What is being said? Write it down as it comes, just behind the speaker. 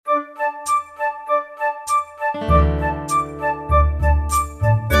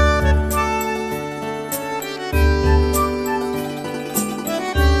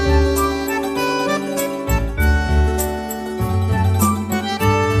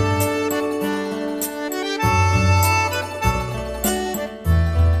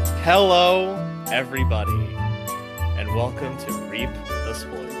Hello, everybody, and welcome to Reap the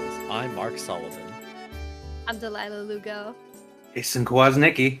Spoils. I'm Mark Sullivan. I'm Delilah Lugo. Jason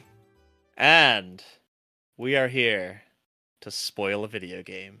Kwasnicki. And we are here to spoil a video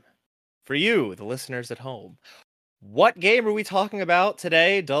game. For you, the listeners at home. What game are we talking about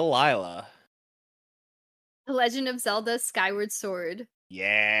today, Delilah? The Legend of Zelda Skyward Sword.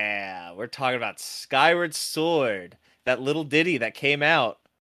 Yeah, we're talking about Skyward Sword. That little ditty that came out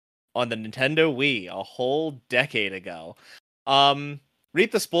on the Nintendo Wii a whole decade ago.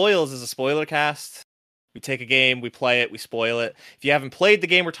 Reap the Spoils is a spoiler cast. We take a game, we play it, we spoil it. If you haven't played the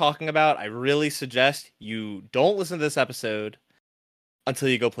game we're talking about, I really suggest you don't listen to this episode until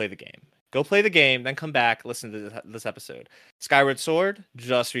you go play the game. Go play the game, then come back, listen to this episode. Skyward Sword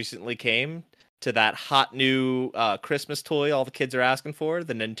just recently came to that hot new Christmas toy all the kids are asking for,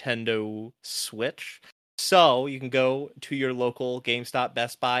 the Nintendo Switch. So you can go to your local GameStop,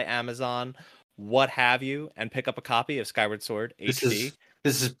 Best Buy, Amazon, what have you, and pick up a copy of Skyward Sword HD.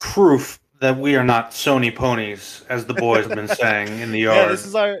 This is proof that we are not Sony ponies, as the boys have been saying in the yard.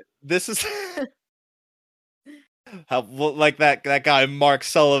 Yeah, this is how, like that guy Mark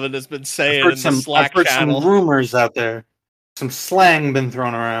Sullivan has been saying in the Slack channel. Some rumors out there, some slang been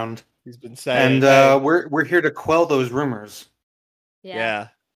thrown around. He's been saying, and we're here to quell those rumors. Yeah.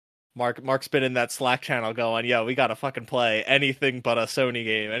 Mark's been in that Slack channel going, yo, we gotta fucking play anything but a Sony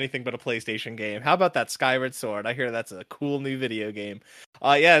game, anything but a PlayStation game. How about that Skyward Sword? I hear that's a cool new video game.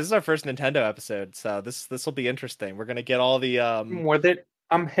 Yeah, this is our first Nintendo episode, so this will be interesting. We're gonna get all the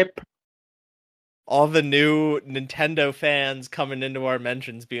I'm hip. All the new Nintendo fans coming into our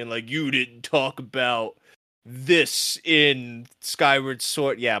mentions being like, you didn't talk about this in Skyward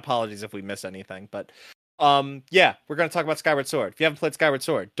Sword. Yeah, apologies if we miss anything, but yeah, we're going to talk about Skyward Sword. If you haven't played Skyward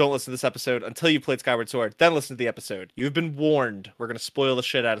Sword, don't listen to this episode until you played Skyward Sword, then listen to the episode. You've been warned. We're going to spoil the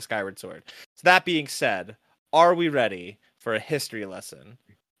shit out of Skyward Sword. So that being said, are we ready for a history lesson?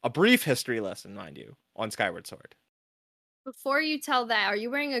 A brief history lesson, mind you, on Skyward Sword. Before you tell that, are you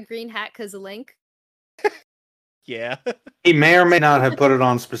wearing a green hat because of Link? Yeah. He may or may not have put it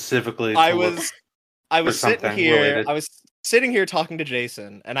on specifically. I was sitting here. Related. I was sitting here talking to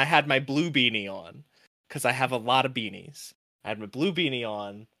Jason, and I had my blue beanie on. Because I have a lot of beanies. I had my blue beanie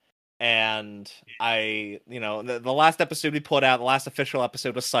on, and the last episode we put out, the last official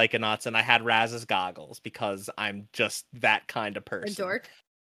episode was Psychonauts, and I had Raz's goggles because I'm just that kind of person. A dork.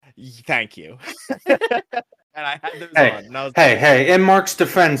 Thank you. And I had those on. And I was hey! In Mark's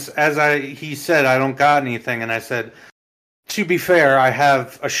defense, he said I don't got anything, and I said, to be fair, I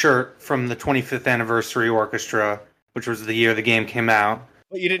have a shirt from the 25th anniversary orchestra, which was the year the game came out.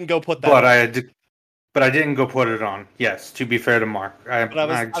 But you didn't go put that on. But I didn't go put it on. Yes, to be fair to Mark. I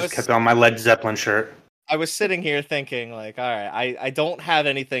just kept on my Led Zeppelin shirt. I was sitting here thinking, like, all right, I don't have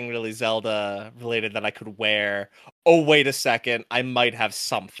anything really Zelda related that I could wear. Oh, wait a second. I might have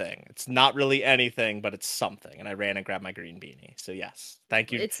something. It's not really anything, but it's something. And I ran and grabbed my green beanie. So yes,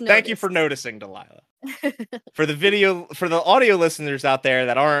 thank you. Thank you for noticing, Delilah. For the audio listeners out there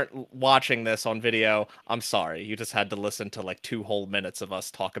that aren't watching this on video, I'm sorry. You just had to listen to like 2 whole minutes of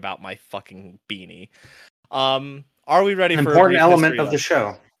us talk about my fucking beanie. Are we ready for an important element of the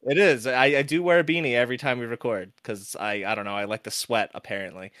show? It is. I do wear a beanie every time we record because I don't know. I like to sweat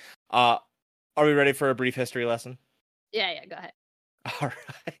apparently. Are we ready for a brief history lesson? Yeah. Go ahead. All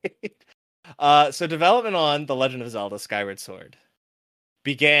right. So development on The Legend of Zelda Skyward Sword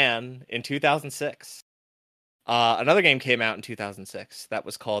began in 2006. Another game came out in 2006 that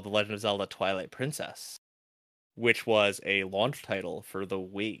was called The Legend of Zelda Twilight Princess, which was a launch title for the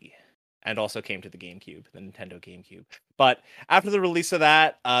Wii. And also came to the GameCube, the Nintendo GameCube. But after the release of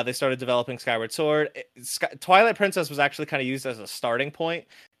that, they started developing Skyward Sword. Twilight Princess was actually kind of used as a starting point,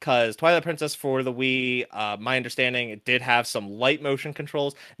 because Twilight Princess for the Wii, my understanding, it did have some light motion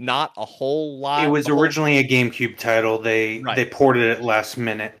controls, not a whole lot. It was originally a GameCube title. They ported it last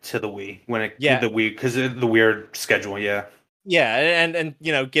minute to the Wii the Wii because of the weird schedule. Yeah, and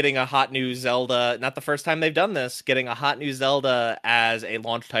getting a hot new Zelda, not the first time they've done this, getting a hot new Zelda as a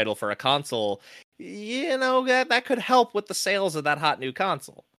launch title for a console, that could help with the sales of that hot new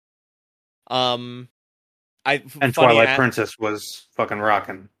console. Twilight Princess was fucking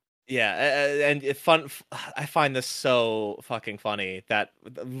rocking. Yeah, and I find this so fucking funny, that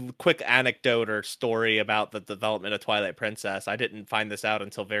quick anecdote or story about the development of Twilight Princess. I didn't find this out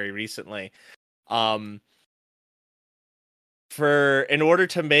until very recently. In order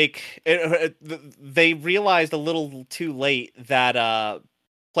to make it, they realized a little too late that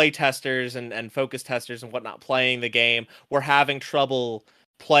play testers and focus testers and whatnot playing the game were having trouble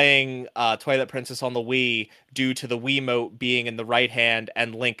playing Twilight Princess on the Wii due to the Wiimote being in the right hand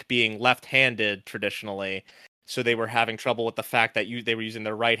and Link being left-handed traditionally. So they were having trouble with the fact that they were using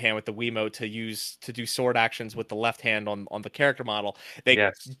their right hand with the Wiimote to do sword actions with the left hand on the character model.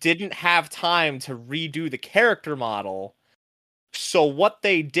 They didn't have time to redo the character model. So what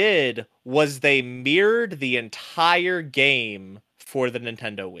they did was they mirrored the entire game for the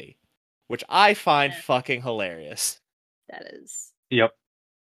Nintendo Wii, which I find fucking hilarious. That is. Yep.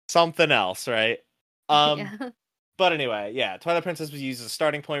 Something else, right? Yeah. But anyway, yeah, Twilight Princess was used as a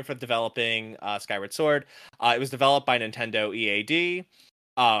starting point for developing Skyward Sword. It was developed by Nintendo EAD.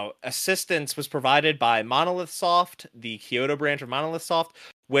 Assistance was provided by Monolith Soft, the Kyoto branch of Monolith Soft,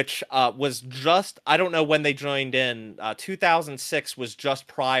 which was just, I don't know when they joined in. 2006 was just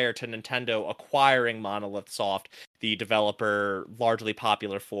prior to Nintendo acquiring Monolith Soft, the developer largely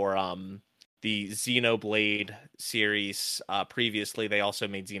popular for the Xenoblade series. Previously, they also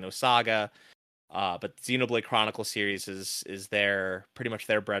made Xenosaga. But Xenoblade Chronicle series is their pretty much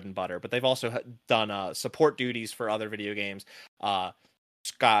their bread and butter. But they've also done support duties for other video games.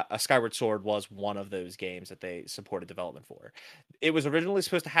 Skyward Sword was one of those games that they supported development for. It was originally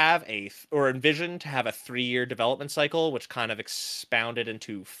supposed to have envisioned to have a 3-year development cycle, which kind of expounded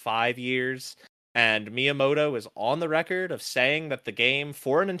into 5 years. And Miyamoto is on the record of saying that the game,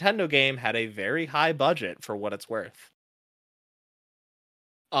 for a Nintendo game, had a very high budget for what it's worth.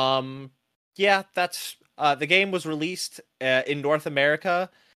 Yeah, that's the game was released in North America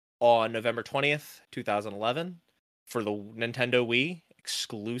on November 20th, 2011 for the Nintendo Wii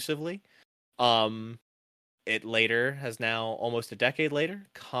exclusively. It later has now, almost a decade later,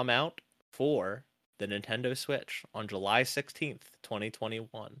 come out for the Nintendo Switch on July 16th,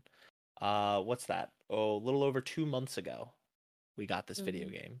 2021. What's that? Oh, a little over 2 months ago we got this video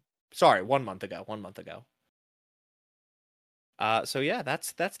game. Sorry, 1 month ago. So yeah,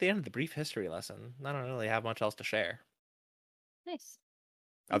 that's the end of the brief history lesson. I don't really have much else to share. Nice.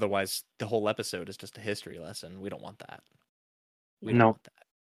 Otherwise, the whole episode is just a history lesson. We don't want that. We No. don't want that.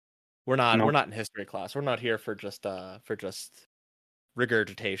 We're No. not in history class. We're not here for just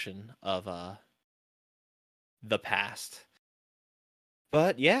regurgitation of the past.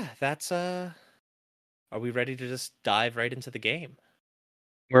 But yeah, that's are we ready to just dive right into the game?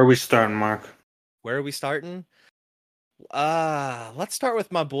 Where are we starting, Mark? Where are we starting? Let's start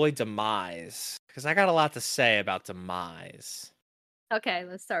with my boy Demise, because I got a lot to say about Demise. Okay,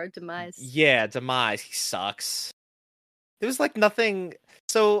 let's start with Demise. Yeah, Demise, he sucks. There was like nothing.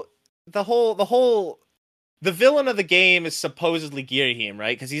 So the villain of the game is supposedly Girahim,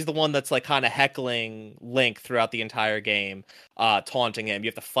 right? Because he's the one that's like kind of heckling Link throughout the entire game, taunting him. You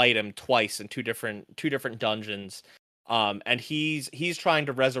have to fight him twice in two different dungeons. And he's trying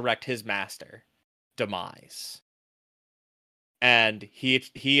to resurrect his master, Demise. And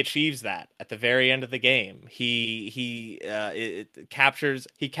he achieves that at the very end of the game. He captures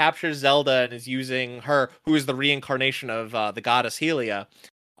Zelda and is using her, who is the reincarnation of the goddess Helia.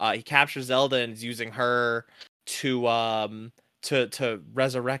 He captures Zelda and is using her to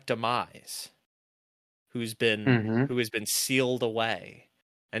resurrect Demise, who has been sealed away.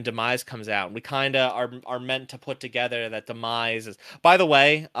 And Demise comes out, and we kind of are meant to put together that Demise is... By the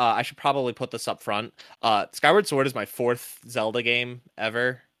way, I should probably put this up front. Skyward Sword is my 4th Zelda game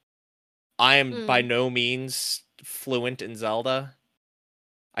ever. I am by no means fluent in Zelda.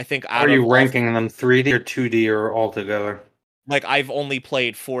 I think... Are you ranking them 3D or 2D or all together? Like, I've only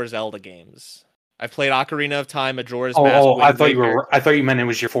played 4 Zelda games. I've played Ocarina of Time, Majora's Mask. I thought you meant it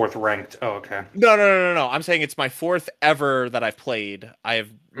was your 4th ranked. Oh, okay. No. I'm saying it's my 4th ever that I've played.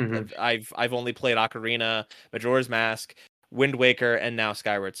 I've only played Ocarina, Majora's Mask, Wind Waker, and now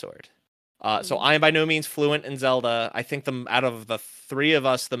Skyward Sword. So I am by no means fluent in Zelda. I think out of the 3 of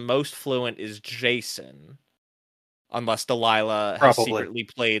us, the most fluent is Jason. Unless Delilah has secretly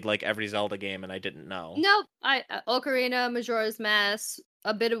played like every Zelda game and I didn't know. Nope. Ocarina, Majora's Mask,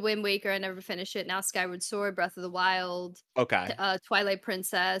 a bit of Wind Waker. I never finished it. Now Skyward Sword, Breath of the Wild. Okay. Twilight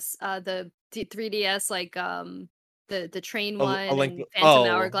Princess. The 3DS, like the train one. And Phantom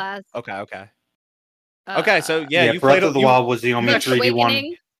Hourglass. Okay. Okay, so yeah, you Breath played of the Wild was the only 3D one.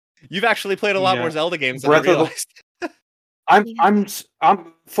 You've actually played a lot more Zelda games than I realized.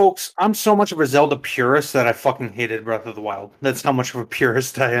 Folks, I'm so much of a Zelda purist that I fucking hated Breath of the Wild. That's how much of a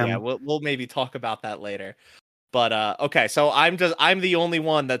purist I am. Yeah, we'll maybe talk about that later. But okay, so I'm the only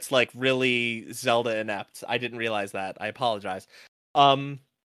one that's like really Zelda inept. I didn't realize that. I apologize.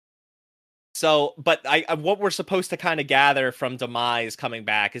 So, but what we're supposed to kind of gather from Demise coming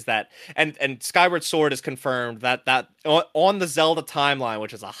back is that, and Skyward Sword is confirmed that on the Zelda timeline,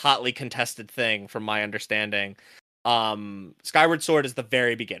 which is a hotly contested thing from my understanding, Skyward Sword is the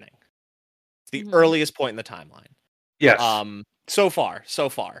very beginning. It's the earliest point in the timeline. Yes. So far.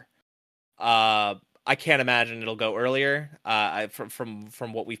 I can't imagine it'll go earlier.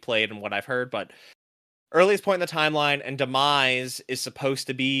 From what we've played and what I've heard, but earliest point in the timeline, and Demise is supposed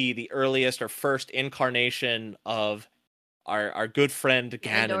to be the earliest or first incarnation of our good friend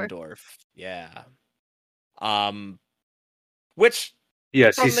Ganondorf. Yeah. Which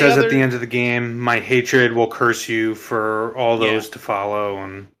yes, he says at the end of the game, "My hatred will curse you for all those to follow,"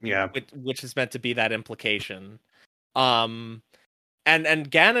 and which is meant to be that implication. And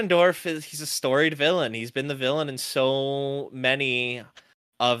Ganondorf he's a storied villain. He's been the villain in so many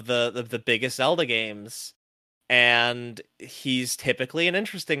of the biggest Zelda games, and he's typically an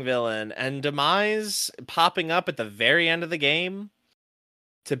interesting villain. And Demise popping up at the very end of the game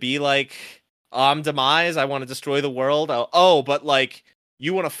to be like, I'm Demise, I want to destroy the world. Oh, but like,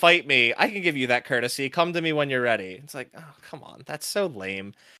 you want to fight me? I can give you that courtesy. Come to me when you're ready. It's like, oh, come on, that's so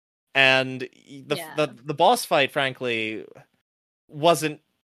lame. And the boss fight, frankly, wasn't.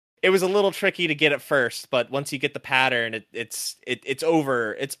 It was a little tricky to get at first, but once you get the pattern, it's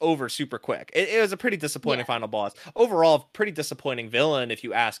over super quick. It was a pretty disappointing final boss. Overall, pretty disappointing villain, if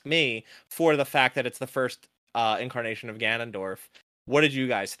you ask me, for the fact that it's the first incarnation of Ganondorf. What did you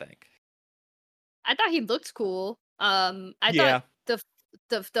guys think? I thought he looked cool. I thought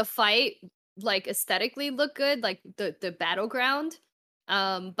the fight, like, aesthetically looked good, like the battleground.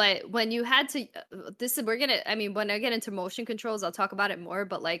 But when you had to, when I get into motion controls, I'll talk about it more.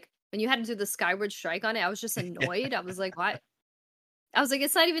 But like when you had to do the Skyward Strike on it, I was just annoyed. I was like, what? I was like,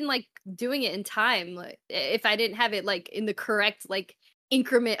 it's not even like doing it in time. Like, if I didn't have it like in the correct like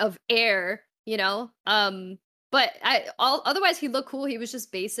increment of air, you know. But otherwise he looked cool. He was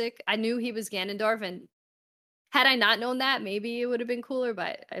just basic. I knew he was Ganondorf, and had I not known that, maybe it would have been cooler.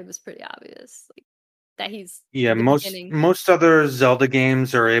 But it was pretty obvious. Like, that he's most other Zelda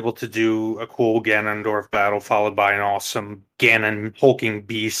games are able to do a cool Ganondorf battle followed by an awesome Ganon hulking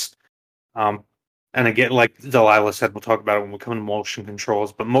beast. And again, like Delilah said, we'll talk about it when we come to motion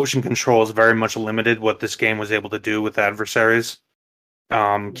controls. But motion controls very much limited what this game was able to do with adversaries,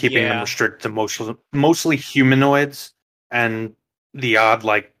 keeping them restricted to mostly humanoids and the odd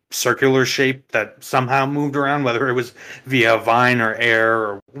like circular shape that somehow moved around, whether it was via vine or air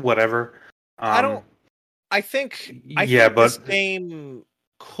or whatever. I think this game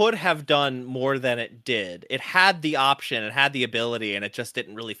could have done more than it did. It had the option, it had the ability, and it just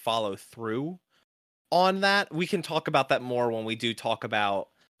didn't really follow through on that. We can talk about that more when we do talk about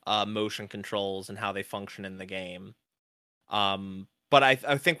motion controls and how they function in the game. But I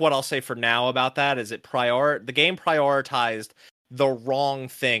think what I'll say for now about that is the game prioritized the wrong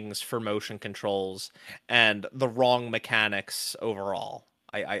things for motion controls and the wrong mechanics overall.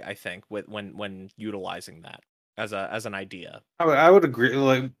 I think when utilizing that as an idea, I would agree.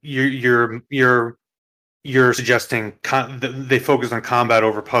 Like you're suggesting they focus on combat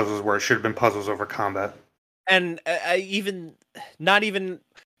over puzzles where it should have been puzzles over combat, and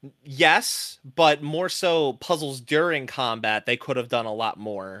yes, but more so puzzles during combat. They could have done a lot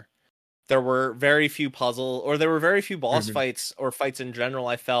more. There were very few boss fights or fights in general,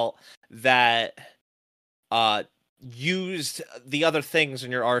 I felt, that used the other things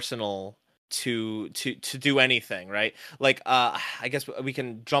in your arsenal to do anything, right? Like I guess we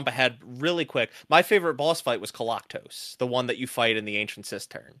can jump ahead really quick. My favorite boss fight was Galactos, the one that you fight in the Ancient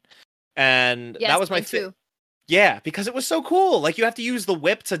Cistern. And that was my favorite. Yeah, because it was so cool. Like, you have to use the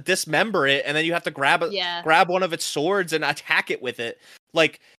whip to dismember it, and then you have to grab one of its swords and attack it with it.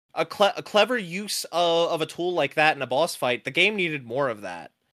 Like, a clever use of a tool like that in a boss fight. The game needed more of that.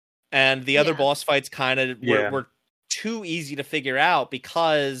 And the other boss fights kind of were too easy to figure out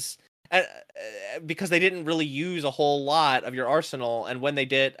because they didn't really use a whole lot of your arsenal. And when they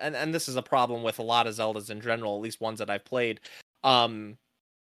did, and this is a problem with a lot of Zeldas in general, at least ones that I've played,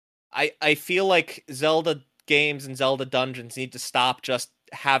 I feel like Zelda games and Zelda dungeons need to stop just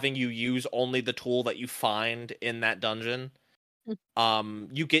having you use only the tool that you find in that dungeon.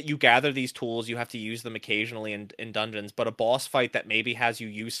 You gather these tools, you have to use them occasionally in dungeons, but a boss fight that maybe has you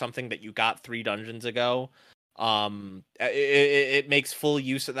use something that you got 3 dungeons ago, it makes full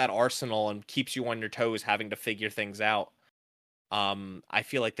use of that arsenal and keeps you on your toes having to figure things out. I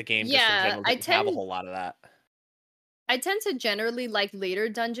feel like the game just in general doesn't have a whole lot of that. I tend to generally like later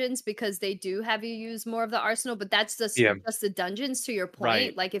dungeons because they do have you use more of the arsenal, but that's just the dungeons, to your point.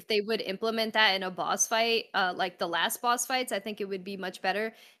 Right. Like, if they would implement that in a boss fight, like the last boss fights, I think it would be much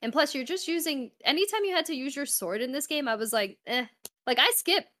better. And plus, you're just using, anytime you had to use your sword in this game, I was like, Like, I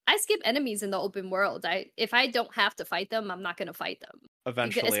skip enemies in the open world. If I don't have to fight them, I'm not going to fight them.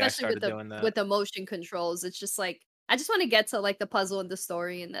 Eventually, especially I started doing that. With the motion controls, it's just like, I just want to get to like the puzzle and the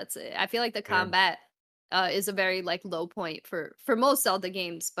story, and that's it. I feel like the combat is a very like low point for most Zelda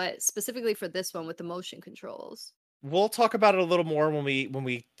games, but specifically for this one with the motion controls. We'll talk about it a little more when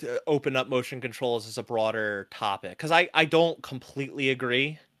we open up motion controls as a broader topic, because I don't completely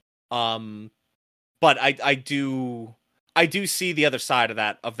agree, but I do see the other side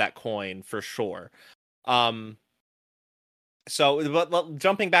of that coin for sure. So, but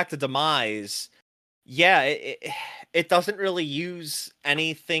jumping back to Demise, yeah, it doesn't really use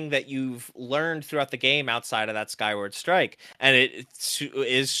anything that you've learned throughout the game outside of that Skyward Strike, and it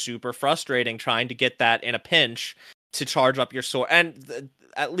is super frustrating trying to get that in a pinch to charge up your sword. And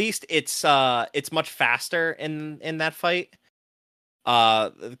at least it's much faster in that fight.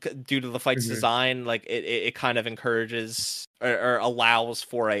 Due to the fight's design, like it kind of encourages or allows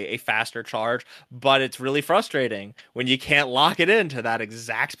for a faster charge, but it's really frustrating when you can't lock it into that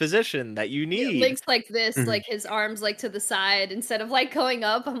exact position that you need. Link's like this, like his arms like to the side instead of like going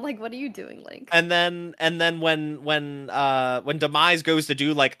up. I'm like, what are you doing, Link? And then when Demise goes to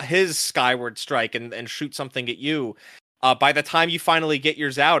do like his Skyward Strike and shoot something at you, by the time you finally get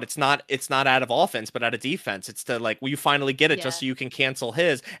yours out, it's not out of offense, but out of defense. It's to like, you finally get it just so you can cancel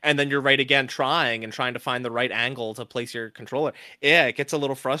his, and then you're right again trying to find the right angle to place your controller. Yeah, it gets a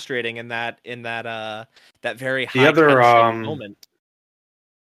little frustrating in that very high tension moment.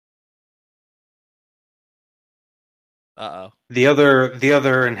 The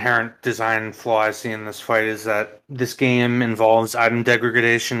other inherent design flaw I see in this fight is that this game involves item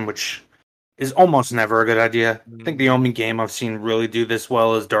degradation, which is almost never a good idea. I think the only game I've seen really do this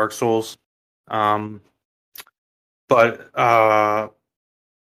well is Dark Souls. And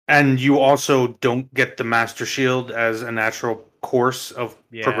you also don't get the Master Shield as a natural course of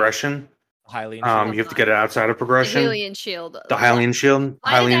progression. Hylian Shield. You have to get it outside of progression. The Hylian Shield. The Hylian Shield.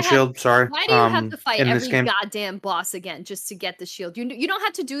 Hylian Shield, sorry. Why do you have to fight every goddamn boss again just to get the shield? You don't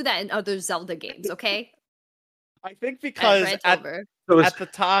have to do that in other Zelda games, okay? I think because at the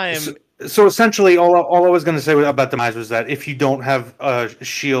time... So essentially, all I was going to say about Demise was that if you don't have a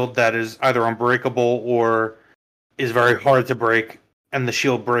shield that is either unbreakable or is very hard to break, and the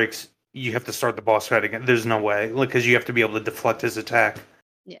shield breaks, you have to start the boss fight again. There's no way, because you have to be able to deflect his attack.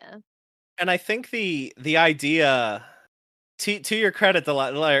 Yeah. And I think the idea, to your credit,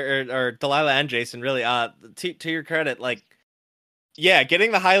 Delilah and Jason, really, to your credit, like, yeah,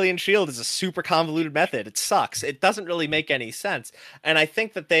 getting the Hylian Shield is a super convoluted method. It sucks. It doesn't really make any sense. And I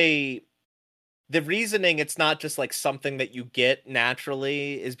think that the reasoning it's not just like something that you get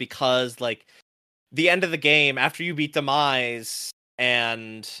naturally is because like the end of the game, after you beat Demise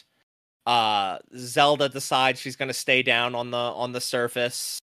and Zelda decides she's going to stay down on the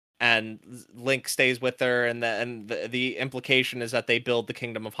surface and Link stays with her, and the implication is that they build the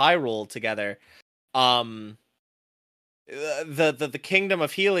Kingdom of Hyrule together. The Kingdom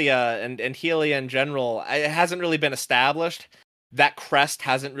of Hylia and Hylia in general, it hasn't really been established. That crest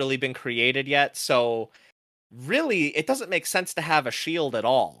hasn't really been created yet, so really it doesn't make sense to have a shield at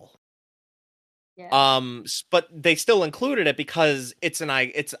all. Yeah. But they still included it because it's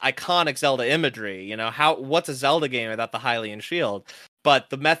iconic Zelda imagery. You know, what's a Zelda game without the Hylian Shield? But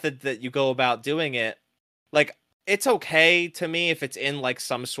the method that you go about doing it, like, it's okay to me if it's in like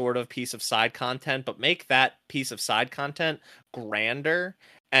some sort of piece of side content, but make that piece of side content grander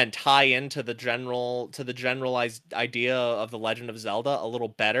and tie into the generalized idea of the Legend of Zelda a little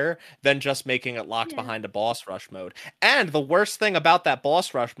better than just making it locked behind a boss rush mode. And the worst thing about that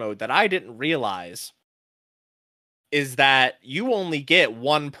boss rush mode that I didn't realize is that you only get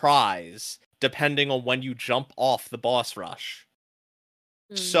one prize depending on when you jump off the boss rush.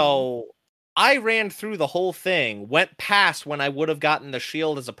 So I ran through the whole thing, went past when I would have gotten the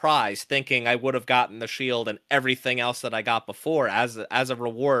shield as a prize, thinking I would have gotten the shield and everything else that I got before as a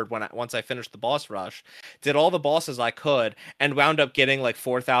reward once I finished the boss rush. Did all the bosses I could and wound up getting like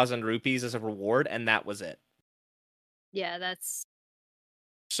 4,000 rupees as a reward, and that was it. Yeah, that's...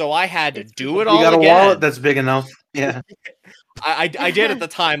 So I had to do it all again. You got a wallet that's big enough. Yeah. I did at the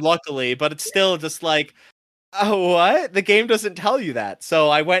time, luckily, but it's still just like... Oh, what? The game doesn't tell you that. So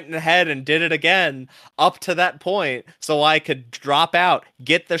I went ahead and did it again up to that point so I could drop out,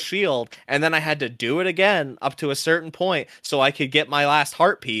 get the shield, and then I had to do it again up to a certain point so I could get my last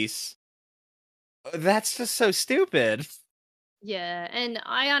heart piece. That's just so stupid. Yeah, and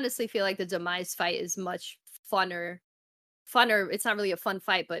I honestly feel like the Demise fight is much funner. It's not really a fun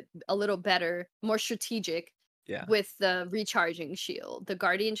fight, but a little better, more strategic with the recharging shield. The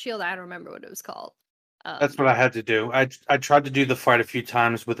Guardian Shield, I don't remember what it was called. That's what I had to do. I tried to do the fight a few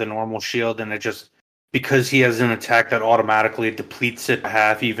times with a normal shield, and it just, because he has an attack that automatically depletes it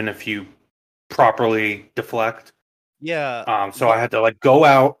half, even if you properly deflect. Yeah. So I had to like go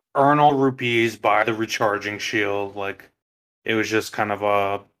out, earn all rupees, buy the recharging shield. Like it was just kind of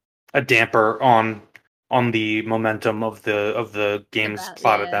a damper on the momentum of the game's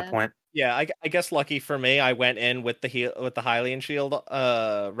plot at that point. Yeah, I guess lucky for me, I went in with the Hylian shield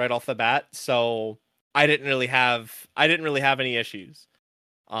right off the bat, so I didn't really have any issues.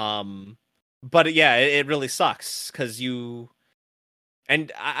 But yeah, it really sucks because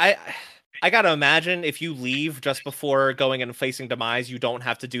I gotta imagine if you leave just before going and facing Demise, you don't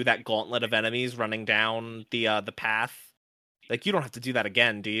have to do that gauntlet of enemies running down the path. Like you don't have to do that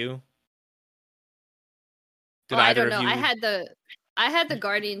again, do you? Did either I don't know. I had the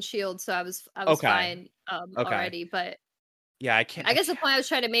Guardian shield, so I was okay. Fine already. But yeah, I guess the point I was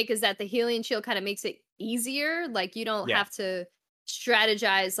trying to make is that the Hylian shield kind of makes it easier. Like you don't have to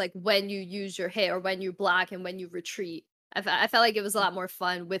strategize like when you use your hit or when you block and when you retreat. I felt like it was a lot more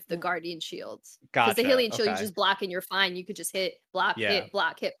fun with the Guardian shields. Because the Hylian shield, you just block and you're fine. You could just hit, block, hit,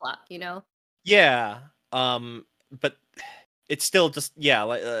 block, hit, block, you know? Yeah. But it's still just,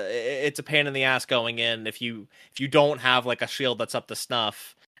 it's a pain in the ass going in if you don't have like a shield that's up to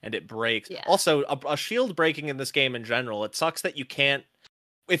snuff and it breaks. Yeah. Also, a shield breaking in this game in general, it sucks that you can't,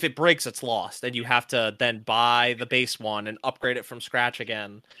 if it breaks, it's lost. And you have to then buy the base one and upgrade it from scratch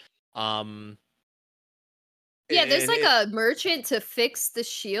again. Yeah, there's like a merchant to fix the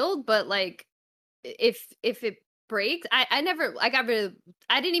shield, but like if it breaks, I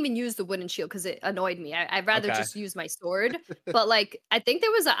didn't even use the wooden shield because it annoyed me. I'd rather just use my sword. But like I think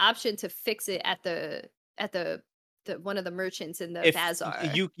there was an option to fix it at the one of the merchants in the bazaar.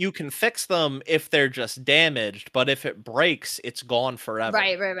 You can fix them if they're just damaged, but if it breaks, it's gone forever.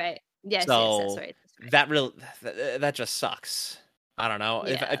 Right. Yes, that's right. That just sucks. I don't know.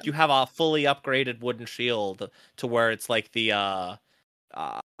 Yeah. If you have a fully upgraded wooden shield to where it's like the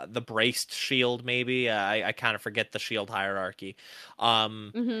braced shield, maybe I kind of forget the shield hierarchy.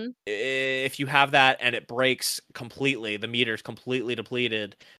 If you have that and it breaks completely, the meter's completely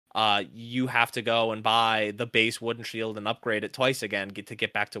depleted. You have to go and buy the base wooden shield and upgrade it twice again to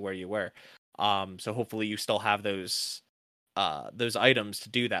get back to where you were. So hopefully you still have those items to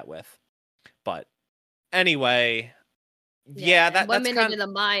do that with. But anyway. Yeah, that's 1 minute in the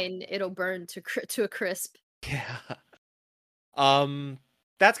mine, it'll burn to a crisp. Yeah.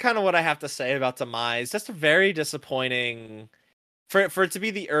 That's kind of what I have to say about Demise. Just a very disappointing for it to be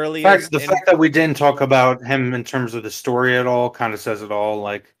the earliest. The fact that we didn't talk about him in terms of the story at all kind of says it all.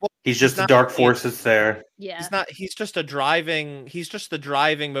 Like he's just the dark force that's there. Yeah, he's just the driving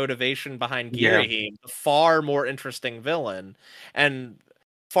motivation behind Girahim, the far more interesting villain, and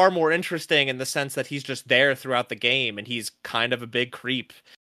far more interesting in the sense that he's just there throughout the game and he's kind of a big creep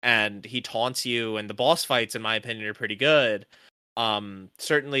and he taunts you, and the boss fights in my opinion are pretty good.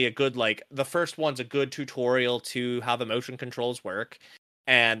 Certainly a good, like the first one's a good tutorial to how the motion controls work,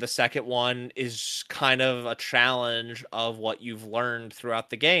 and the second one is kind of a challenge of what you've learned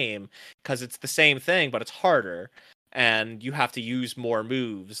throughout the game, because it's the same thing but it's harder and you have to use more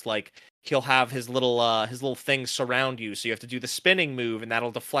moves. Like he'll have his little things surround you, so you have to do the spinning move and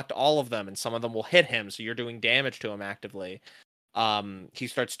that'll deflect all of them, and some of them will hit him, so you're doing damage to him actively. He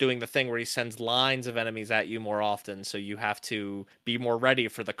starts doing the thing where he sends lines of enemies at you more often, so you have to be more ready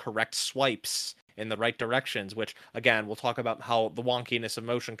for the correct swipes in the right directions, which again we'll talk about how the wonkiness of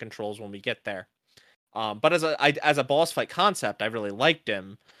motion controls when we get there. But as a boss fight concept, I really liked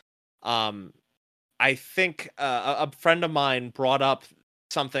him. I think a friend of mine brought up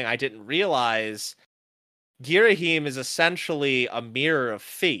something I didn't realize. Girahim is essentially a mirror of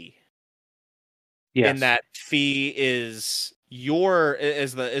Fi. Yes. In that Fi is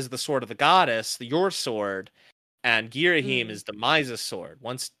the sword of the goddess, your sword, and Girahim is Demise's sword.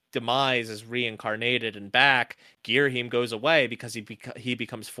 Once Demise is reincarnated and back, Girahim goes away because he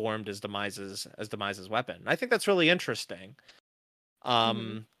becomes formed as Demise's weapon. I think that's really interesting.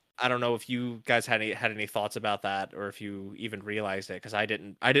 I don't know if you guys had any thoughts about that, or if you even realized it, because I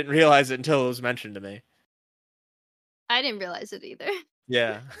didn't realize it until it was mentioned to me. I didn't realize it either.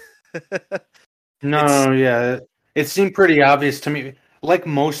 Yeah. Yeah. It seemed pretty obvious to me. Like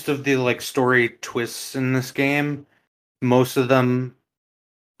most of the like story twists in this game, most of them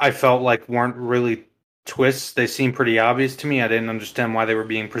I felt like weren't really twists. They seemed pretty obvious to me. I didn't understand why they were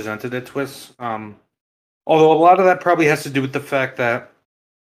being presented as twists. Although a lot of that probably has to do with the fact that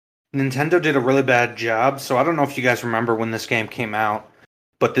Nintendo did a really bad job. So I don't know if you guys remember when this game came out,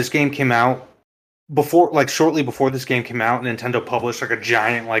 but this game came out shortly before this game came out, Nintendo published like a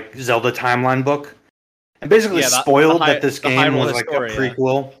giant like Zelda timeline book, and basically spoiled that this game was like a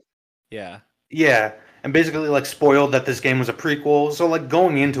prequel. Yeah, and basically like spoiled that this game was a prequel. So like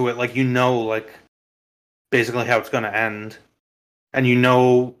going into it, like basically how it's going to end, and you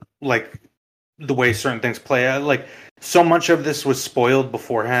know, like the way certain things play out. Like so much of this was spoiled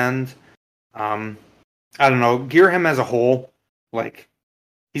beforehand. I don't know. Ghirahim as a whole, like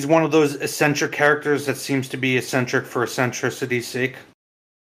he's one of those eccentric characters that seems to be eccentric for eccentricity's sake.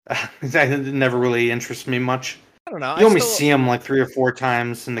 That never really interests me much. I don't know. You only see him like 3 or 4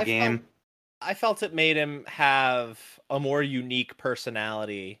 times in the game. I felt it made him have a more unique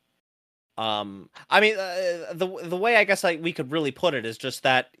personality. I mean, the way I guess we could really put it is just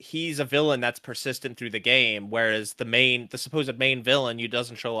that he's a villain that's persistent through the game, whereas the supposed main villain, you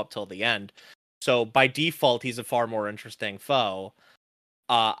doesn't show up till the end. So by default, he's a far more interesting foe.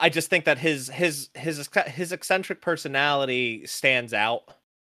 I just think that his eccentric personality stands out,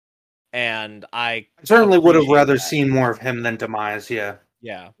 and I certainly would have rather seen more of him than Demise. Yeah.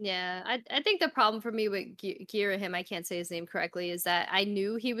 Yeah. I think the problem for me with Ghirahim, I can't say his name correctly, is that I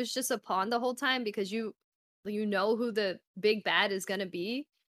knew he was just a pawn the whole time, because you know who the big bad is gonna be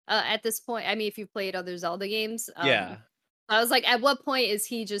at this point. I mean, if you've played other Zelda games, yeah. I was like, at what point is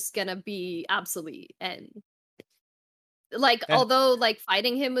he just gonna be obsolete? And like, although like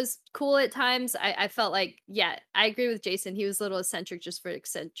fighting him was cool at times, I felt like, yeah, I agree with Jason. He was a little eccentric just for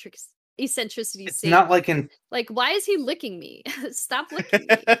eccentricity's It's sake. not like in why is he licking me? Stop licking me.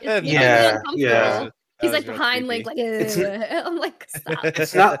 It's yeah. He's like behind Link, like I'm like,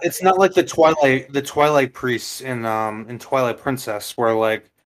 stop. It's not like the Twilight priests in Twilight Princess, where like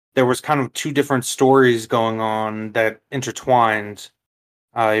there was kind of 2 different stories going on that intertwined.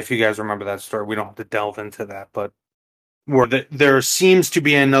 If you guys remember that story, we don't have to delve into that, but where there seems to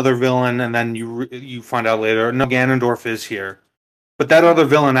be another villain, and then you find out later, no, Ganondorf is here. But that other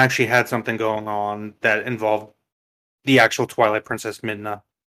villain actually had something going on that involved the actual Twilight Princess Midna.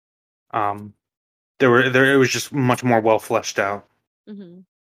 It was just much more well fleshed out. Mm-hmm.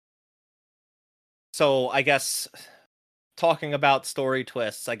 So I guess talking about story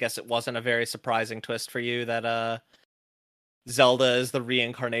twists, I guess it wasn't a very surprising twist for you that Zelda is the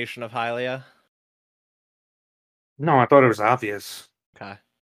reincarnation of Hylia. No, I thought it was obvious. Okay.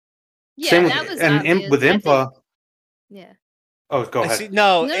 Yeah, same that was obvious. With Impa. Yeah. Oh, go ahead.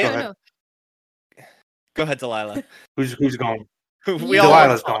 No. Go ahead, Delilah. Who's going?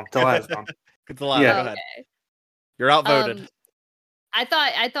 Delilah's gone. Delilah's gone. Delilah, yeah. Go ahead. You're outvoted. I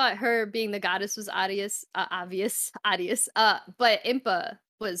thought her being the goddess was obvious. But Impa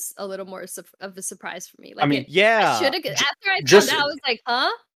was a little more of a surprise for me. Like, I mean, I should have. After I found out, I was like,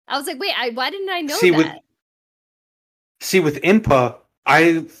 huh? I was like, wait, why didn't I know that? With Impa,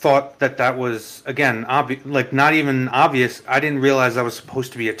 I thought that was, again, like not even obvious. I didn't realize that was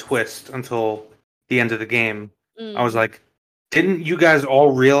supposed to be a twist until the end of the game. I was like, didn't you guys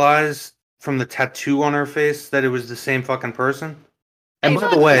all realize from the tattoo on her face that it was the same fucking person? And by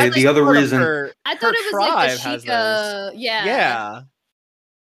the way, the other reason... I thought it was like the Sheikah. Yeah.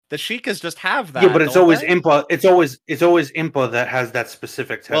 The Sheikahs just have that. Yeah, but it's always Impa. It's always Impa that has that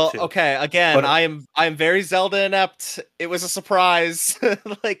specific tattoo. Well, okay. Again, but, I am very Zelda inept. It was a surprise.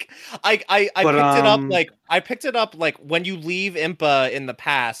 Like I picked it up like when you leave Impa in the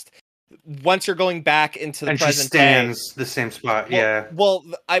past. Once you're going back into the present she stands the same spot. Well,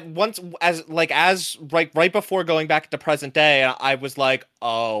 right before going back to present day, I was like,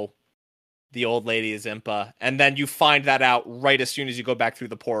 oh. The old lady is Impa. And then you find that out right as soon as you go back through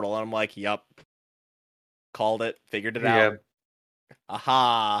the portal. And I'm like, yup. Called it. Figured it out.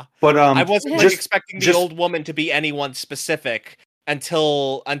 Aha. But I wasn't expecting the old woman to be anyone specific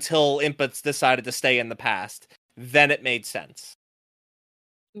until Impa decided to stay in the past. Then it made sense.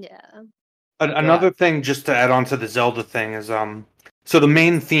 Yeah. Another thing, just to add on to the Zelda thing, is so the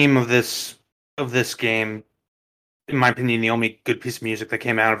main theme of this game, in my opinion, the only good piece of music that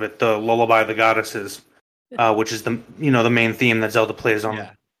came out of it, the Lullaby of the Goddesses, which is the main theme that Zelda plays on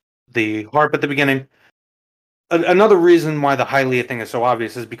the harp at the beginning. Another reason why the Hylia thing is so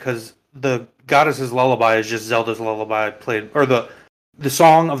obvious is because the Goddess's Lullaby is just Zelda's lullaby played, or the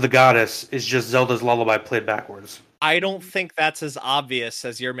song of the goddess is just Zelda's lullaby played backwards. I don't think that's as obvious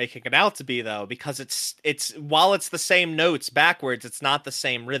as you're making it out to be, though, because it's while it's the same notes backwards, it's not the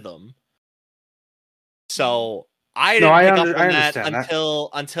same rhythm. So I didn't pick up on that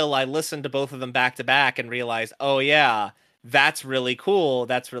until I listened to both of them back to back and realized, oh yeah, that's really cool,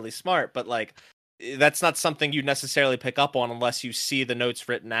 that's really smart, but like that's not something you necessarily pick up on unless you see the notes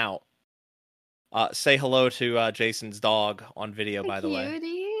written out. Say hello to Jason's dog on video, by the way.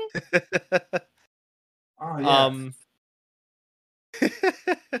 Oh yeah.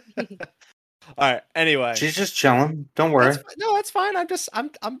 All right. Anyway, she's just chilling. Don't worry. That's fine. I'm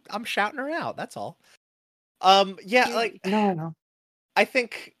shouting her out. That's all. Yeah. Like no. I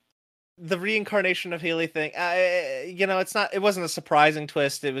think the reincarnation of Healy thing, it wasn't a surprising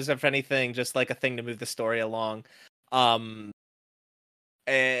twist. It was, if anything, just like a thing to move the story along.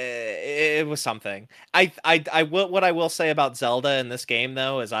 It was something. What I will say about Zelda in this game,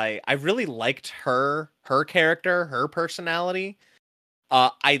 though, is I really liked her character, her personality.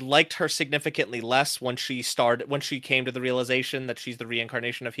 I liked her significantly less when she came to the realization that she's the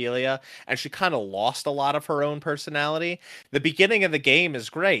reincarnation of Helia, and she kind of lost a lot of her own personality. The beginning of the game is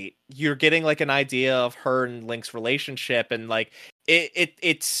great. You're getting like an idea of her and Link's relationship, and like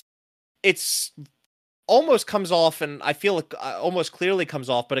it's almost comes off, and I feel it almost clearly comes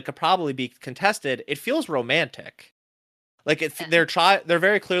off, but it could probably be contested. It feels romantic. Like they're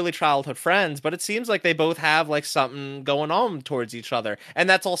very clearly childhood friends, but it seems like they both have like something going on towards each other, and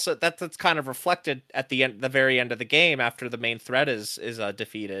that's kind of reflected at the very end of the game after the main threat is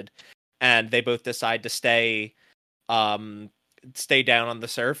defeated, and they both decide to stay down on the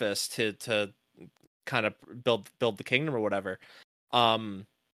surface to kind of build the kingdom or whatever.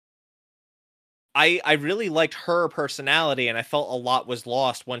 I really liked her personality, and I felt a lot was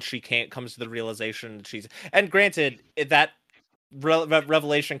lost when she comes to the realization that she's. And granted, that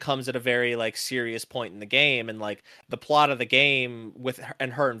revelation comes at a very like serious point in the game, and like the plot of the game with her,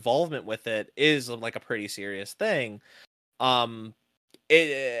 and her involvement with it is like a pretty serious thing.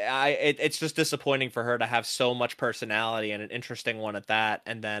 It's just disappointing for her to have so much personality and an interesting one at that,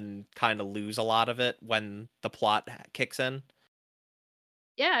 and then kind of lose a lot of it when the plot kicks in.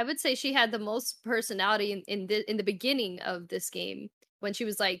 Yeah, I would say she had the most personality in the beginning of this game, when she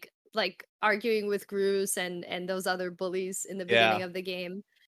was like arguing with Groose and those other bullies in the beginning of the game.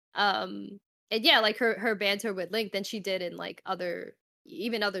 And yeah, like her banter with Link than she did in like other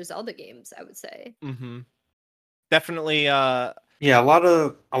Zelda games, I would say. Mm-hmm. Definitely. Yeah, a lot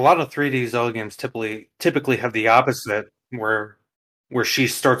of 3D Zelda games typically have the opposite, where she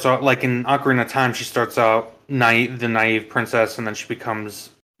starts out like in Ocarina of Time. She starts out the naive princess, and then she becomes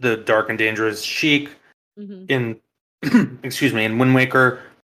the dark and dangerous Sheik. Mm-hmm. In excuse me, in Wind Waker,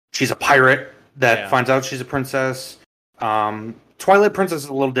 she's a pirate that finds out she's a princess. Twilight Princess is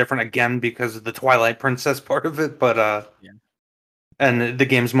a little different again because of the Twilight Princess part of it, but and the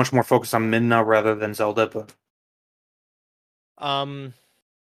game's much more focused on Midna rather than Zelda. But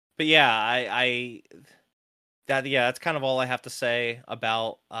yeah, that's kind of all I have to say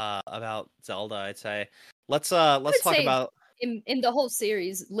about Zelda. I'd say let's talk about in the whole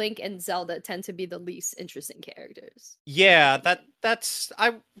series, Link and Zelda tend to be the least interesting characters. Yeah,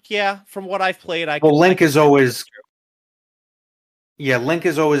 from what I've played, Link is always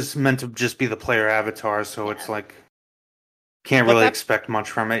meant to just be the player avatar, so it's like can't really expect much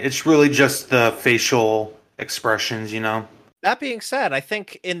from it. It's really just the facial expressions, you know. That being said, I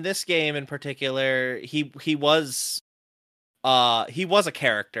think in this game in particular, he was a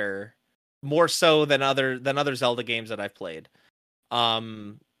character more so than other Zelda games that I've played, or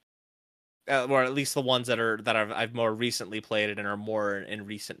at least the ones that I've more recently played and are more in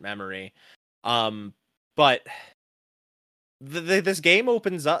recent memory. But this game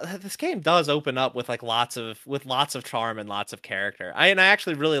does open up with like lots of charm and lots of character. I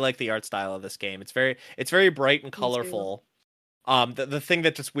actually really like the art style of this game. It's very bright and colorful. The thing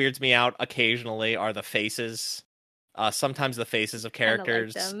that just weirds me out occasionally are the faces. Sometimes the faces of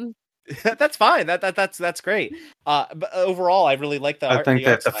characters. Like them. That's fine. That's great. But overall, I really like the art. I think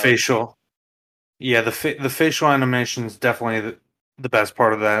that the facial, the facial animation is definitely the best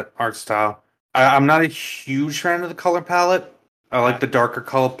part of that art style. I'm not a huge fan of the color palette. I like the darker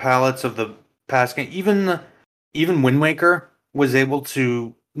color palettes of the past game. Even Wind Waker was able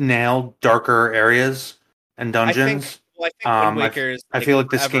to nail darker areas and dungeons. I think Wind Waker is. I feel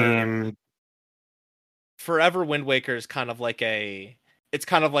like this game. Forever Wind Waker is kind of like an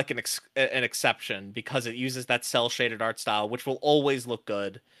exception because it uses that cell shaded art style, which will always look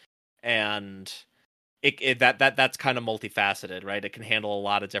good, and that's kind of multifaceted, right? It can handle a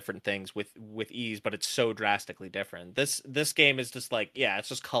lot of different things with ease, but it's so drastically different. This game is just like, it's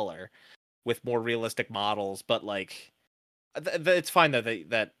just color with more realistic models, but like it's fine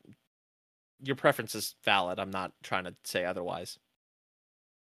that your preference is valid. I'm not trying to say otherwise.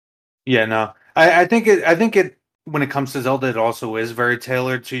 Yeah, no. I think it when it comes to Zelda, it also is very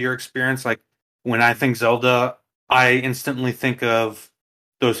tailored to your experience. Like when I think Zelda, I instantly think of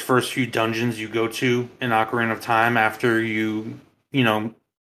those first few dungeons you go to in Ocarina of Time after you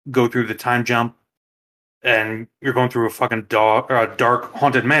go through the time jump, and you're going through a fucking dark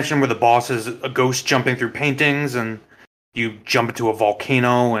haunted mansion where the boss is a ghost jumping through paintings, and you jump into a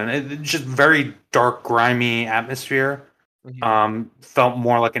volcano, and it's just very dark, grimy atmosphere. Mm-hmm. Felt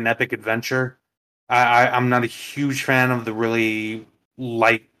more like an epic adventure. I'm not a huge fan of the really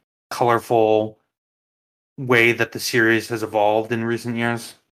light colorful way that the series has evolved in recent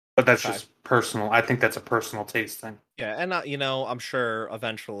years. But that's just personal. I think that's a personal taste thing. Yeah, and I'm sure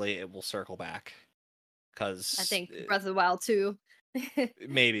eventually it will circle back. Because I think Breath of the Wild 2.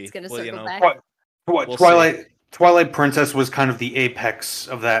 Maybe it's gonna circle back. We'll Twilight Princess was kind of the apex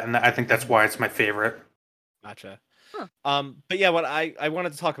of that, and I think that's why it's my favorite. Gotcha. Huh. But yeah, what I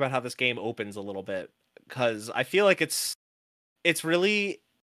wanted to talk about how this game opens a little bit, because I feel like it's really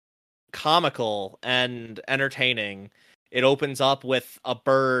comical and entertaining. It opens up with a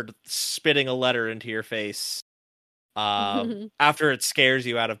bird spitting a letter into your face after it scares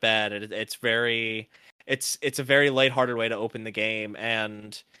you out of bed. It's a very lighthearted way to open the game,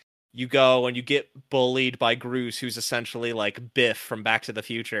 and you go and you get bullied by Groose, who's essentially like Biff from Back to the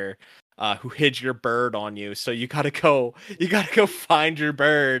Future, who hid your bird on you. So you gotta go find your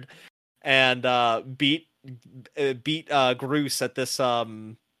bird and beat Groose at this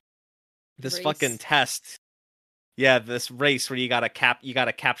this race. Fucking test. Yeah, this race where you gotta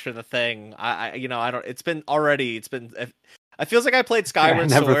capture the thing. I don't. It feels like I played Skyward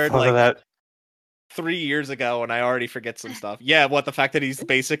Sword like that 3 years ago, and I already forget some stuff. Yeah, the fact that he's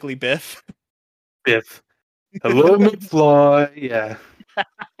basically Biff. Biff. Hello, McFly. Yeah.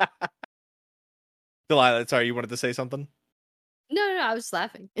 Delilah, sorry, you wanted to say something? No, I was just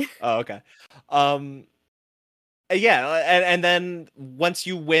laughing. Oh, okay. Yeah, and then once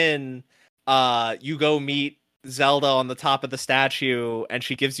you win, you go meet Zelda on the top of the statue, and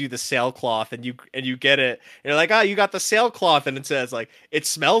she gives you the sailcloth, and you get it. You're like, you got the sailcloth, and it says like it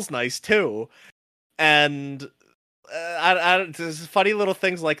smells nice too. And there's funny little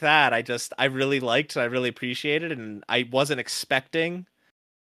things like that. I really liked, I really appreciated, and I wasn't expecting.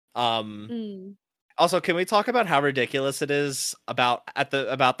 Also, can we talk about how ridiculous it is about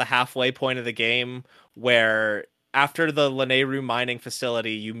the halfway point of the game, where after the Lanayru mining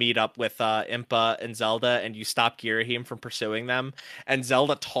facility, you meet up with Impa and Zelda, and you stop Girahim from pursuing them, and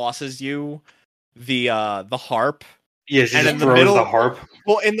Zelda tosses you the harp. Yeah, she just throws the harp.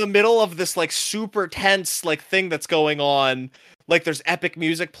 Well, in the middle of this like super tense like thing that's going on, like there's epic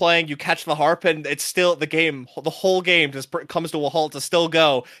music playing, you catch the harp, and it's still the whole game just comes to a halt to still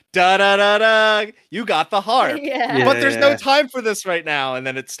go da da da da. You got the harp, but there's no time for this right now, and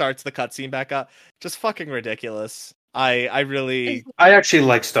then it starts the cutscene back up. Just fucking ridiculous. I actually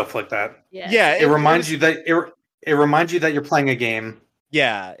like stuff like that. Yeah, it reminds you that you're playing a game.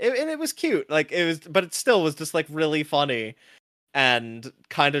 Yeah, and it was cute. Like it was, but it still was just like really funny and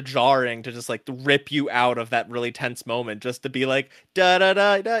kind of jarring to just like rip you out of that really tense moment, just to be like da da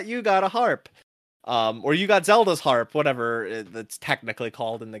da da. You got a harp, or you got Zelda's harp, whatever it's technically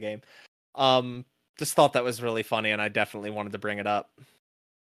called in the game. Just thought that was really funny, and I definitely wanted to bring it up.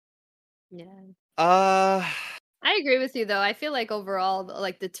 Yeah. I agree with you, though. I feel like overall,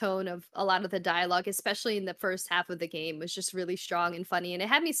 like the tone of a lot of the dialogue, especially in the first half of the game, was just really strong and funny, and it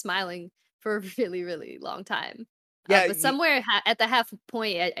had me smiling for a really, really long time. Yeah, but somewhere at the half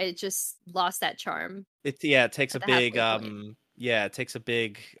point, it just lost that charm. It takes a big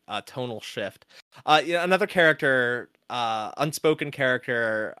tonal shift. Another character, unspoken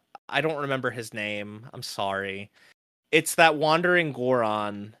character. I don't remember his name. I'm sorry. It's that wandering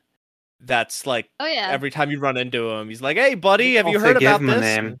Goron. That's like, every time you run into him, he's like, "Hey, buddy, have you heard about this?"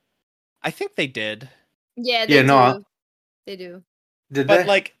 Name. I think they did. Yeah, they do. They do. Did but they?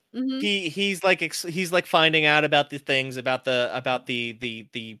 Like he's like finding out about the things about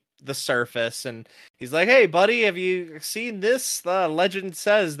the surface, and he's like, "Hey, buddy, have you seen this? The legend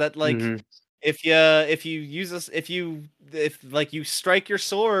says that like if you use this, if you strike your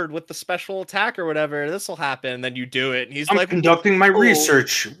sword with the special attack or whatever, this will happen." And then you do it, and he's like, conducting my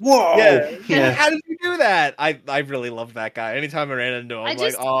research. Whoa! Yeah. How did you do that? I really love that guy. Anytime I ran into him, I'm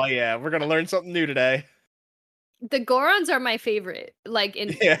like, oh yeah, we're gonna learn something new today. The Gorons are my favorite, like in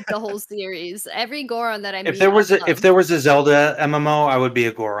the whole series. Every Goron that I meet, if there was a Zelda MMO, I would be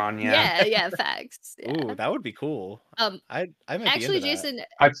a Goron. Yeah, facts. Yeah. Ooh, that would be cool. I might actually, be into Jason,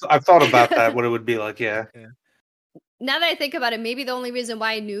 that. I've thought about that. What it would be like. Yeah. Now that I think about it, maybe the only reason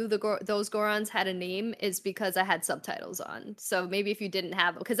why I knew those Gorons had a name is because I had subtitles on. So maybe if you didn't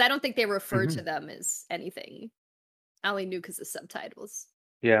have, because I don't think they refer to them as anything. I only knew because of subtitles.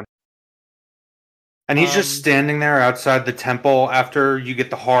 Yeah. And he's just standing there outside the temple after you get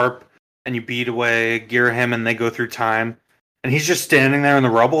the harp and you beat away Girahim, and they go through time. And he's just standing there in the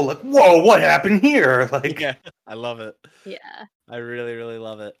rubble, like, "Whoa, what happened here?" Like, yeah, I love it. Yeah, I really, really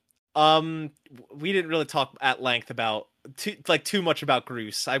love it. We didn't really talk at length about too much about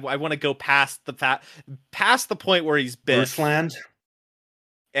Groose. I want to go past the point where he's Biff. Groose Land.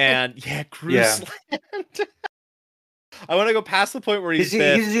 And Groose Land. I want to go past the point where he's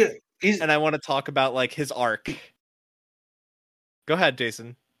he's and I want to talk about like his arc. Go ahead,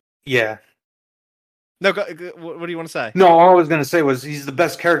 Jason. Yeah. No, what do you want to say? No, all I was going to say was he's the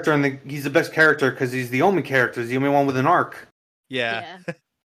best character, he's the best character because he's the only character. He's the only one with an arc. Yeah.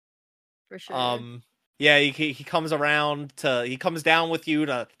 For sure. Yeah, he comes around he comes down with you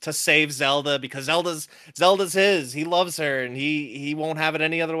to save Zelda because Zelda's his. He loves her and he won't have it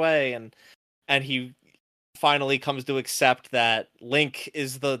any other way, and he finally comes to accept that Link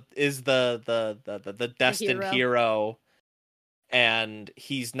is the destined hero, and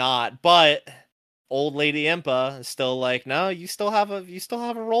he's not. But old Lady Impa is still like, no, you still have a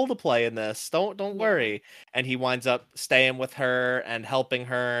role to play in this. Don't worry. And he winds up staying with her and helping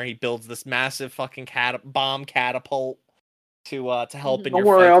her. He builds this massive fucking bomb catapult to help in Don't your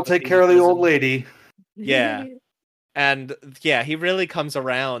worry, fight I'll take care of the old lady. Yeah. And yeah, he really comes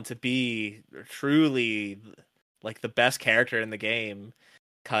around to be truly like the best character in the game.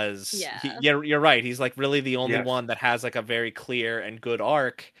 Because you're right. He's like really the only one that has like a very clear and good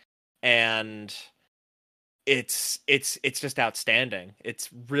arc, and it's just outstanding. It's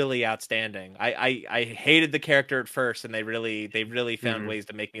really outstanding. I hated the character at first, and they really found ways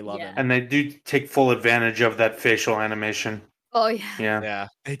to make me love him. And they do take full advantage of that facial animation. Oh yeah. Yeah,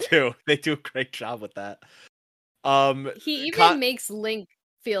 they do. They do a great job with that. He even makes Link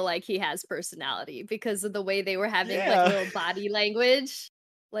feel like he has personality because of the way they were having like little body language,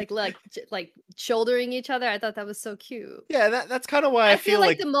 like shouldering each other. I thought that was so cute. Yeah, that's kind of why I feel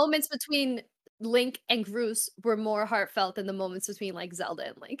like the moments between Link and Groose were more heartfelt than the moments between like Zelda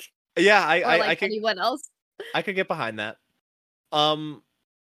and Link. Yeah, I could, anyone else. I could get behind that.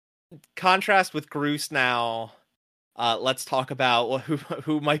 Contrast with Groose now. Let's talk about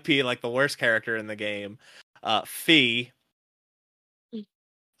who might be like the worst character in the game. Fi.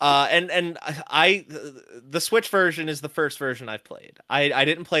 And the Switch version is the first version I've played. I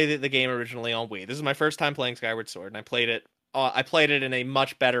didn't play the game originally on Wii. This is my first time playing Skyward Sword, and I played it in a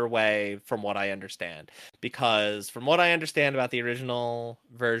much better way from what I understand. Because from what I understand about the original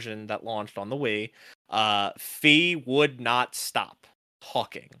version that launched on the Wii, Fi would not stop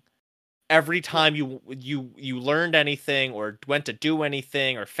talking. Every time you learned anything or went to do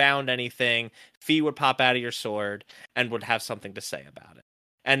anything or found anything, Fi would pop out of your sword and would have something to say about it.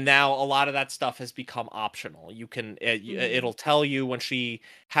 And now a lot of that stuff has become optional. You can it'll tell you when she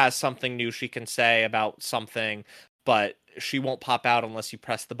has something new she can say about something, but she won't pop out unless you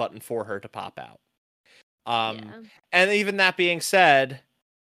press the button for her to pop out. And even that being said,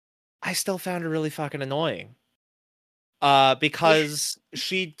 I still found her really fucking annoying. Because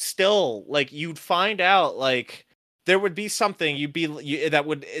she still, like, you'd find out, like, there would be something that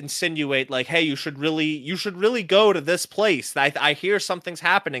would insinuate, like, hey, you should really go to this place. I hear something's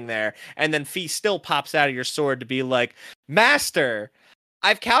happening there. And then Fi still pops out of your sword to be like, Master,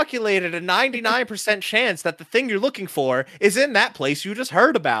 I've calculated a 99% chance that the thing you're looking for is in that place you just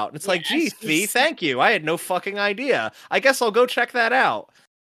heard about. And it's like, geez, Fi, thank you. I had no fucking idea. I guess I'll go check that out.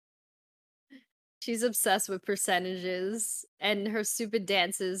 She's obsessed with percentages, and her stupid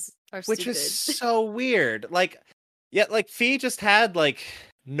dances are stupid. Which is so weird. Like, yeah, like Fi just had like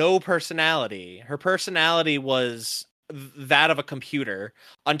no personality. Her personality was that of a computer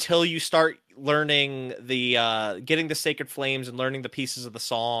until you start learning getting the Sacred Flames and learning the pieces of the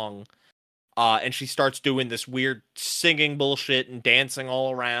song. And she starts doing this weird singing bullshit and dancing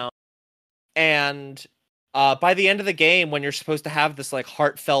all around. And by the end of the game, when you're supposed to have this like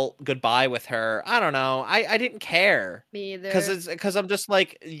heartfelt goodbye with her, I don't know. I didn't care. Me either. Because I'm just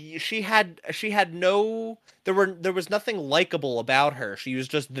like, she had no. There was nothing likable about her. She was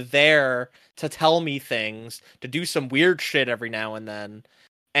just there to tell me things, to do some weird shit every now and then,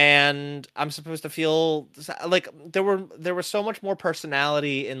 and I'm supposed to feel like there was so much more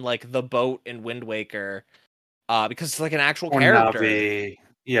personality in like the boat in Wind Waker, because it's like an actual character. Navi.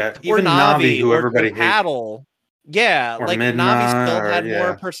 Yeah, even Navi, who everybody hates. Paddle. Yeah, like Navi still had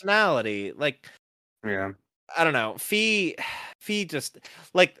more personality. Like, yeah, I don't know. Fi just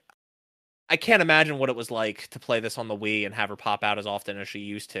like, I can't imagine what it was like to play this on the Wii and have her pop out as often as she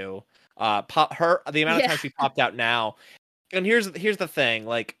used to. The amount of time she popped out now. And here's the thing.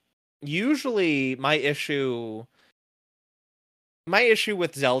 Like, usually my issue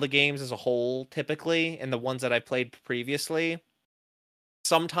with Zelda games as a whole, typically, and the ones that I played previously,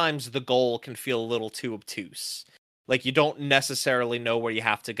 sometimes the goal can feel a little too obtuse. Like, you don't necessarily know where you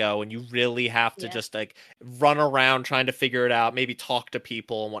have to go, and you really have to just like run around trying to figure it out, maybe talk to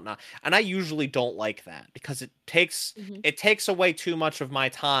people and whatnot. And I usually don't like that because it takes away too much of my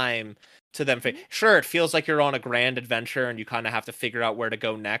time to them. Sure, it feels like you're on a grand adventure and you kind of have to figure out where to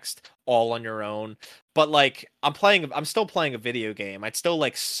go next all on your own. But like, I'm still playing a video game. I'd still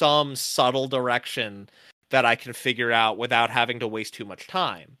like some subtle direction that I can figure out without having to waste too much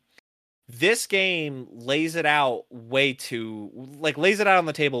time. This game lays it out lays it out on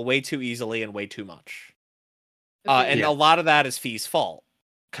the table way too easily and way too much. And a lot of that is Fee's fault,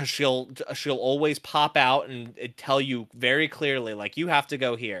 because she'll always pop out and tell you very clearly, like, you have to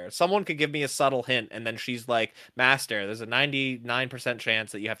go here. Someone could give me a subtle hint, and then she's like, Master, there's a 99%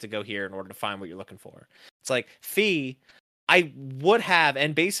 chance that you have to go here in order to find what you're looking for. It's like, Fee, I would have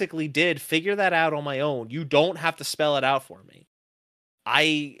and basically did figure that out on my own. You don't have to spell it out for me.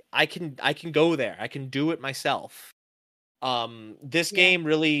 I can go there. I can do it myself. This game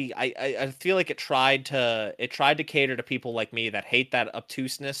really, I feel like it tried to cater to people like me that hate that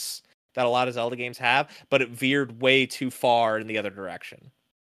obtuseness that a lot of Zelda games have, but it veered way too far in the other direction.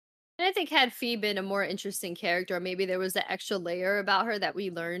 And I think had Fee been a more interesting character, or maybe there was an extra layer about her that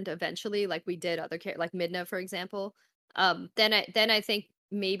we learned eventually, like we did other characters, like Midna, for example. Then I think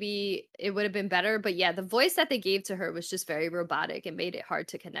maybe it would have been better. But yeah, the voice that they gave to her was just very robotic and made it hard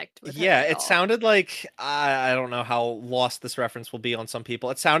to connect with her. Yeah, it sounded like, I don't know how lost this reference will be on some people.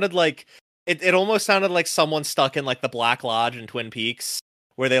 It sounded like it almost sounded like someone stuck in like the Black Lodge in Twin Peaks,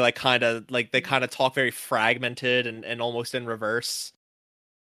 where they kind of talk very fragmented and almost in reverse.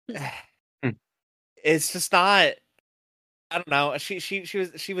 It's just not, I don't know.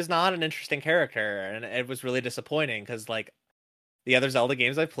 She was not an interesting character, and it was really disappointing because like the other Zelda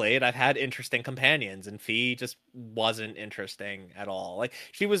games I've played, I've had interesting companions, and Fee just wasn't interesting at all. Like,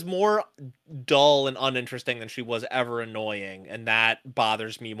 she was more dull and uninteresting than she was ever annoying, and that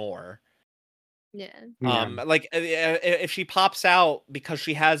bothers me more. Yeah. Like, if she pops out because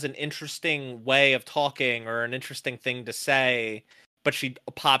she has an interesting way of talking or an interesting thing to say, but she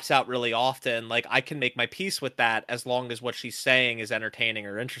pops out really often, like, I can make my peace with that as long as what she's saying is entertaining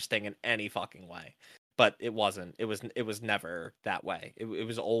or interesting in any fucking way. But it wasn't. It was never that way. It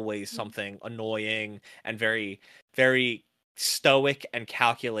was always something annoying and very, very stoic and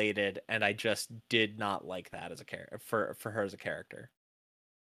calculated, and I just did not like that as a character for her as a character.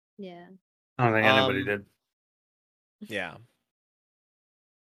 Yeah. I don't think anybody did. Yeah.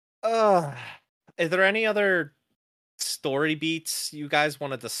 Is there any other story beats you guys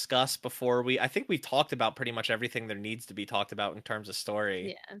want to discuss before I think we talked about pretty much everything there needs to be talked about in terms of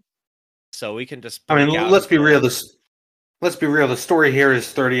story. Yeah. So we can just. I mean, let's be real. Let's be real. The story here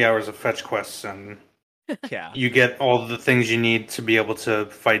is 30 hours of fetch quests, and you get all the things you need to be able to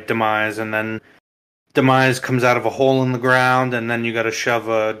fight Demise, and then Demise comes out of a hole in the ground, and then you got to shove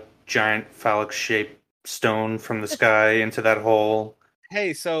a giant phallic-shaped stone from the sky into that hole.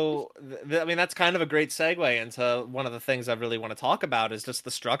 Hey, so I mean, that's kind of a great segue into one of the things I really want to talk about is just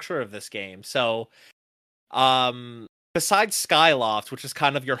the structure of this game. So, besides Skyloft, which is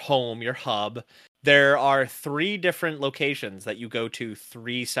kind of your home, your hub, there are 3 different locations that you go to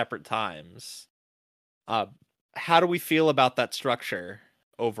 3 separate times. How do we feel about that structure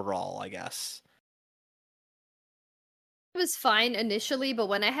overall, I guess? It was fine initially, but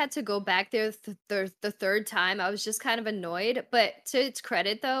when I had to go back there the third time, I was just kind of annoyed. But to its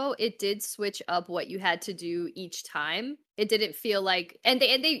credit, though, it did switch up what you had to do each time. It didn't feel like, and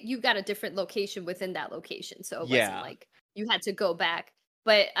you got a different location within that location, so it wasn't like you had to go back.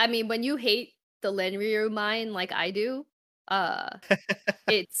 But I mean, when you hate the Lenryu mine like I do,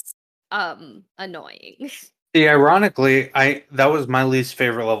 it's annoying. See, ironically, that was my least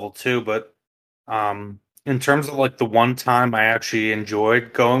favorite level too, but in terms of like the one time I actually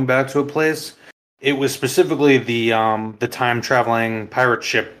enjoyed going back to a place, it was specifically the time traveling pirate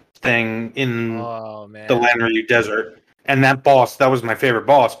ship thing in the Lanryu Desert. And that boss, that was my favorite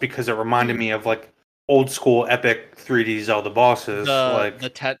boss because it reminded me of like old school epic 3D Zelda bosses.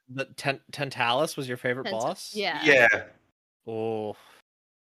 The Tentalis was your favorite boss? Yeah. Yeah. Oh.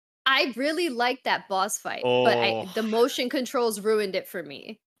 I really liked that boss fight, but the motion controls ruined it for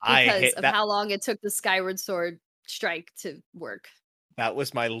me because of how long it took the Skyward Sword strike to work. That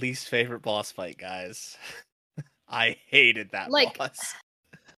was my least favorite boss fight, guys. I hated that boss.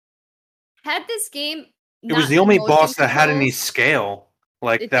 Had this game it was the only boss that had any scale.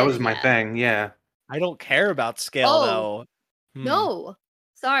 Like, that was my thing, yeah. I don't care about scale, though. No.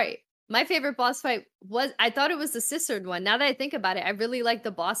 Sorry. My favorite boss fight I thought it was the Scissored one. Now that I think about it, I really like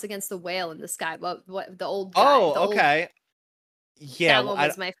the boss against the whale in the sky. What the old guy. Okay. Yeah, that one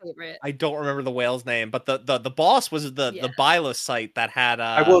was my favorite. I don't remember the whale's name, but the boss was the Byleth site that had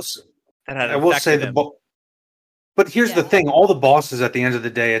I will say him. But here's the thing: all the bosses at the end of the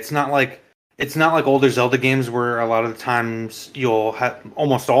day, it's not like older Zelda games where a lot of the times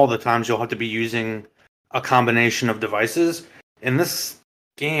almost all the times you'll have to be using a combination of devices. In this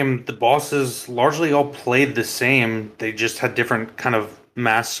game, the bosses largely all played the same. They just had different kind of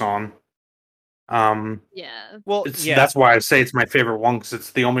masks on. That's why I say it's my favorite one, because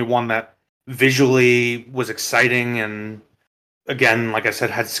it's the only one that visually was exciting and, again, like I said,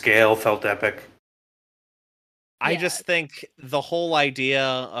 had scale, felt epic. I just think the whole idea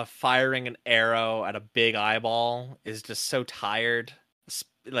of firing an arrow at a big eyeball is just so tired.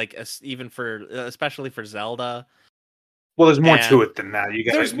 Like, especially for Zelda. Well, there's more to it than that. You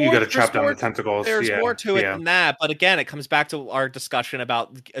got to chop down the tentacles. There's more to it than that. But again, it comes back to our discussion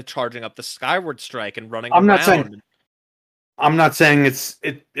about charging up the Skyward Strike and running around. I'm not saying it's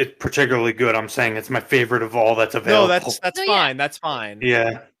particularly good. I'm saying it's my favorite of all that's available. No, that's fine. That's fine.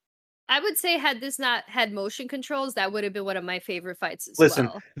 Yeah. I would say had this not had motion controls, that would have been one of my favorite fights as well. Listen,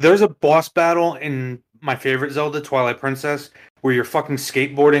 there's a boss battle in my favorite Zelda, Twilight Princess, where you're fucking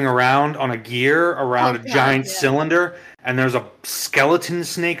skateboarding around on a gear around a giant cylinder, and there's a skeleton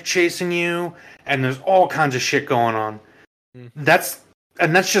snake chasing you, and there's all kinds of shit going on. That's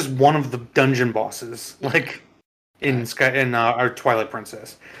just one of the dungeon bosses, like in our Twilight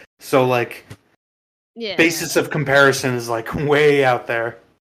Princess. So basis of comparison is like way out there.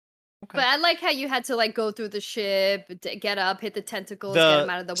 Okay. But I like how you had to go through the ship, get up, hit the tentacles, get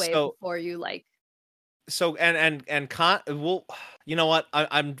them out of the way before you So well, you know what?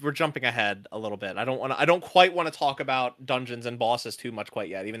 We're jumping ahead a little bit. I don't quite want to talk about dungeons and bosses too much quite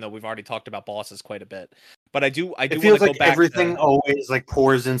yet, even though we've already talked about bosses quite a bit. But I do. It feels like everything always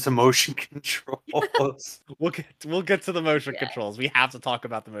pours into motion controls. We'll get to the motion controls. We have to talk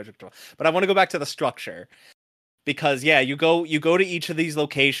about the motion control. But I want to go back to the structure. Because you go to each of these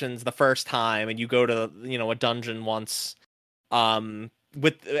locations the first time, and you go to a dungeon once, that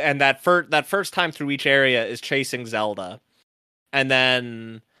first time through each area is chasing Zelda, and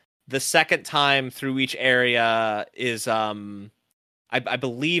then the second time through each area is I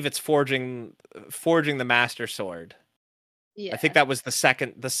believe it's forging the Master Sword. Yeah, I think that was the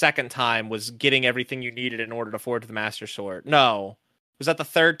second time was getting everything you needed in order to forge the Master Sword. No. Was that the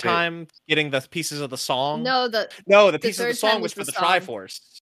third time getting the pieces of the song? No, the pieces of the song was for the Triforce.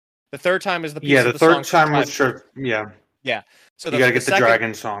 The third time is the piece of the song. Yeah, the third time was sure. Yeah. Yeah. So you gotta get the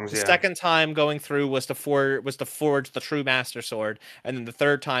dragon songs. The second time going through was to forge the true Master Sword, and then the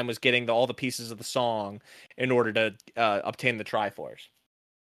third time was getting all the pieces of the song in order to obtain the Triforce.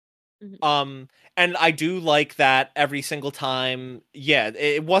 Mm-hmm. And I do like that every single time. Yeah,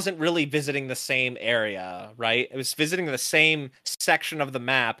 it wasn't really visiting the same area, right? It was visiting the same section of the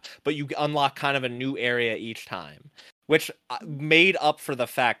map, but you unlock kind of a new area each time, which made up for the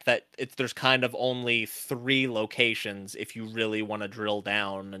fact that there's kind of only 3 locations if you really want to drill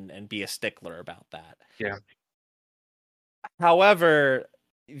down and be a stickler about that. Yeah. However,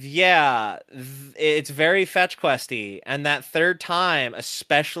 yeah, it's very fetch questy, and that third time,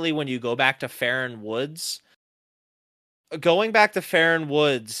 especially when you go back to Farron Woods, going back to Farron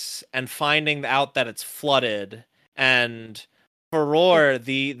Woods and finding out that it's flooded, and Farore,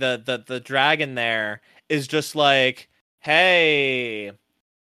 the dragon there, is just like, hey,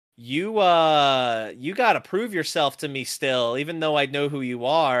 you gotta prove yourself to me still, even though I know who you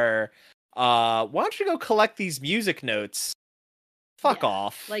are. Why don't you go collect these music notes? Fuck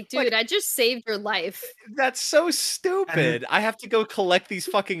off. Dude, I just saved your life. That's so stupid. I have to go collect these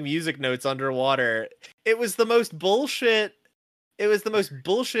fucking music notes underwater. It was the most bullshit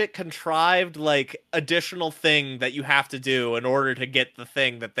contrived, additional thing that you have to do in order to get the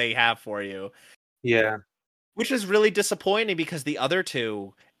thing that they have for you. Yeah. Which is really disappointing because the other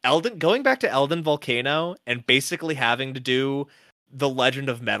two, going back to Eldin Volcano and basically having to do The Legend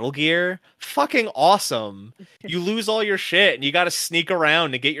of Metal Gear, fucking awesome. You lose all your shit and you got to sneak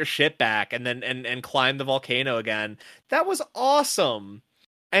around to get your shit back and then and climb the volcano again. That was awesome.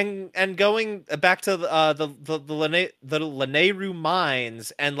 And going back to the Lanayru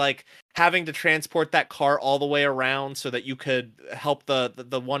mines and having to transport that car all the way around so that you could help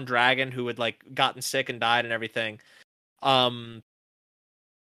the one dragon who had gotten sick and died and everything. I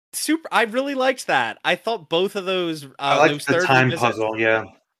really liked that. I thought both of those I liked the time puzzle, yeah,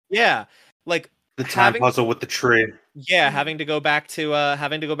 the time puzzle with the tree. Yeah, having to go back to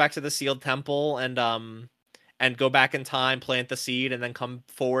the sealed temple and go back in time, plant the seed, and then come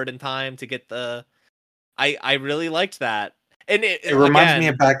forward in time to get the. I really liked that. And it reminds me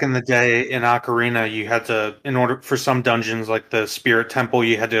of back in the day in Ocarina, you had to, in order for some dungeons like the Spirit Temple,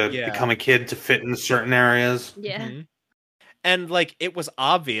 you had to become a kid to fit in certain areas. Yeah. Mm-hmm. And like it was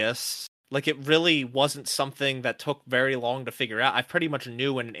obvious, like it really wasn't something that took very long to figure out. I pretty much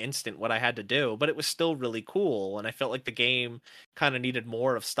knew in an instant what I had to do, but it was still really cool, and I felt like the game kind of needed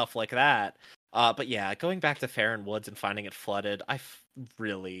more of stuff like that. But yeah, going back to Farron Woods and finding it flooded, I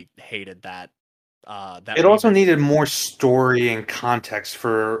really hated that. It also needed more story and context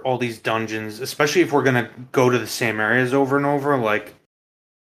for all these dungeons, especially if we're gonna go to the same areas over and over. Like,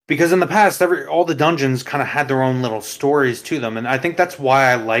 because in the past, all the dungeons kind of had their own little stories to them, and I think that's why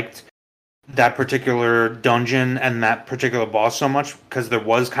I liked that particular dungeon and that particular boss so much, because there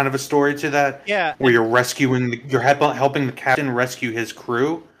was kind of a story to that. Yeah, where you're helping the captain rescue his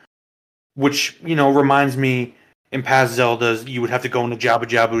crew, which reminds me. In past Zeldas, you would have to go into Jabu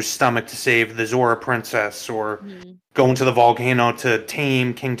Jabu's stomach to save the Zora princess, or go into the volcano to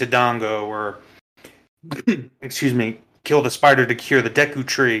tame King Dodongo, or excuse me, kill the spider to cure the Deku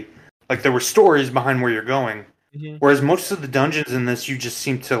Tree. Like, there were stories behind where you're going. Mm-hmm. Whereas most of the dungeons in this, you just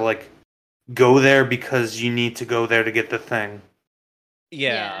seem to like go there because you need to go there to get the thing.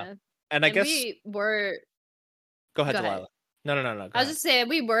 Yeah. And I guess we were. Go ahead, Delilah. No. I was just saying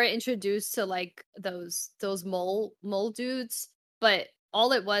we were introduced to like those mole dudes, but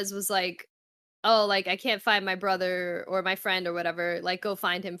all it was like, oh, like I can't find my brother or my friend or whatever, like go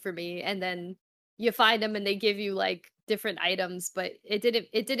find him for me, and then you find him and they give you like different items, but it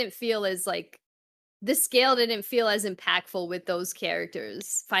didn't feel as like the scale didn't feel as impactful with those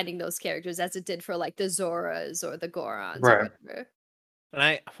characters, finding those characters, as it did for like the Zoras or the Gorons or whatever.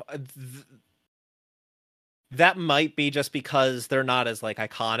 And that might be just because they're not as like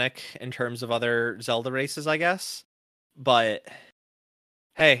iconic in terms of other Zelda races, I guess. But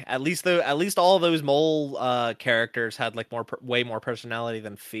hey, at least all of those mole characters had like way more personality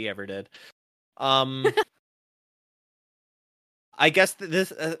than Fi ever did. I guess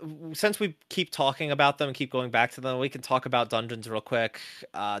this since we keep talking about them and keep going back to them, we can talk about dungeons real quick.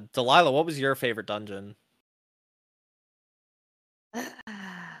 Delilah, what was your favorite dungeon?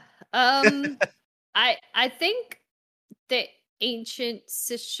 I think the Ancient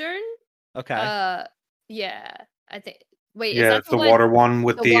Cistern. Okay. Yeah, I think. Wait, yeah, is that the water one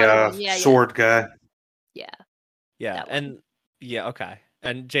with the sword guy. Yeah, and okay.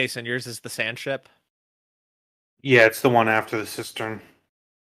 And Jason, yours is the sand ship. Yeah, it's the one after the cistern.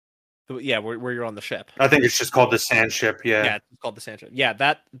 Yeah, where you're on the ship. I think it's just called the sand ship. Yeah, it's called the sand ship. Yeah,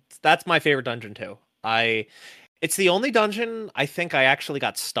 that's my favorite dungeon too. It's the only dungeon I think I actually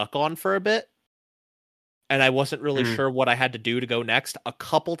got stuck on for a bit, and I wasn't really sure what I had to do to go next a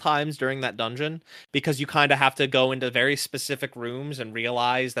couple times during that dungeon, because you kind of have to go into very specific rooms and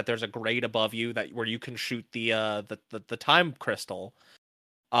realize that there's a grate above you where you can shoot the time crystal.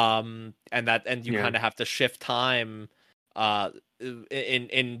 And you kind of have to shift time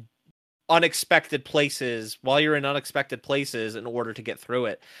in unexpected places while you're in unexpected places in order to get through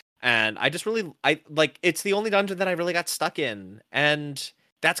it. And it's the only dungeon that I really got stuck in, and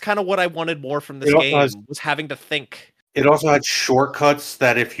that's kind of what I wanted more from this game, was having to think. It also had shortcuts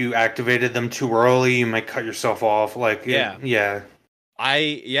that if you activated them too early, you might cut yourself off. I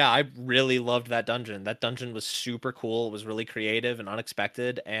really loved that dungeon. That dungeon was super cool. It was really creative and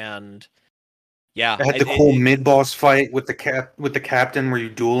unexpected, and yeah, it had the cool mid-boss fight with the captain where you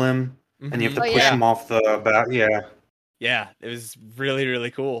duel him and you have to push him off the bat. Yeah, it was really,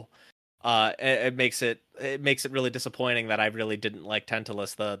 really cool. It makes it really disappointing that I really didn't like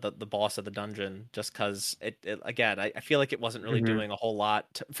Tantalus, the boss of the dungeon, just because it again, I feel like it wasn't really doing a whole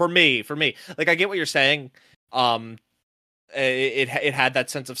lot for me. Like, I get what you're saying. It had that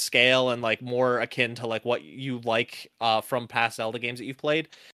sense of scale and like more akin to like what you like from past Zelda games that you've played.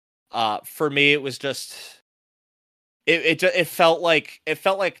 For me, it was just it felt like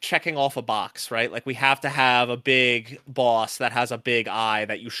checking off a box, right? Like, we have to have a big boss that has a big eye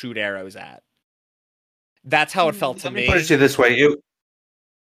that you shoot arrows at. That's how it felt to me. Let me put it to you this way: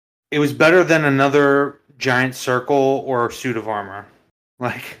 it was better than another giant circle or a suit of armor,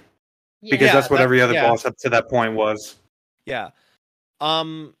 because that's what every other boss up to that point was. Yeah.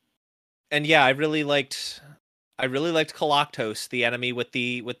 And yeah, I really liked Koloktos, the enemy with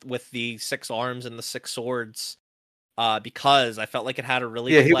the 6 arms and the 6 swords, because I felt like it had a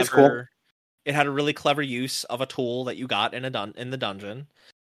really clever, he was cool. It had a really clever use of a tool that you got in the dungeon,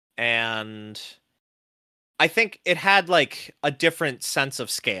 and I think it had like a different sense of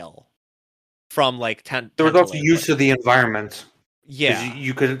scale from like There was also use of the environment. Yeah,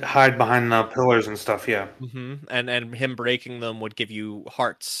 you could hide behind the pillars and stuff. Yeah, and him breaking them would give you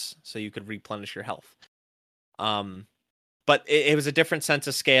hearts, so you could replenish your health. but it was a different sense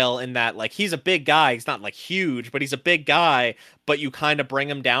of scale in that, like, he's a big guy. He's not like huge, but he's a big guy. But you kind of bring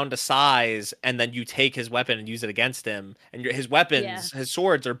him down to size, and then you take his weapon and use it against him. And his weapons, his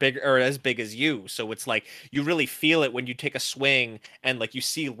swords are big or as big as you. So it's like you really feel it when you take a swing, and like you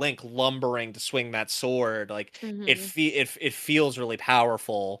see Link lumbering to swing that sword. Like it feels really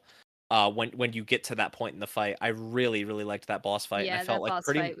powerful. When you get to that point in the fight, I really liked that boss fight. Yeah, and I felt that like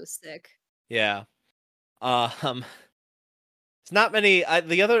boss fight was sick. Yeah. It's not many.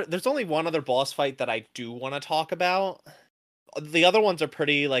 There's only one other boss fight that I do want to talk about. The other ones are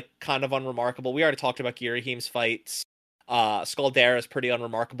pretty like kind of unremarkable. We already talked about Girahim's fights. Scaldera is pretty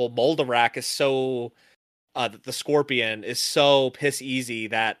unremarkable. Moldarak is so the Scorpion is so piss easy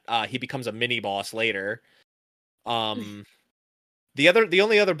that he becomes a mini boss later. The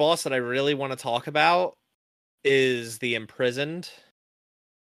only other boss that I really want to talk about is the Imprisoned.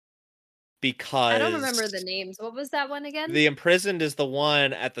 Because I don't remember the names. What was that one again? The Imprisoned is the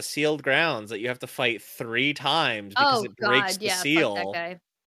one at the sealed grounds that you have to fight 3 times because it breaks the seal. Fuck that guy.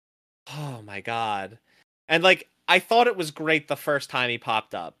 Oh my god. And like I thought it was great the first time he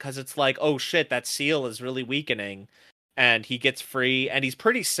popped up because it's like, oh shit, that seal is really weakening, and he gets free, and he's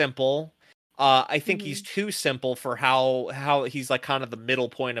pretty simple. I think he's too simple for how he's like kind of the middle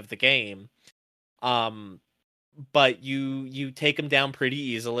point of the game. But you take him down pretty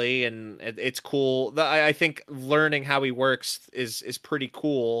easily, and it's cool. I think learning how he works is pretty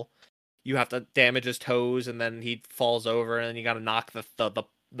cool. You have to damage his toes, and then he falls over, and then you got to knock the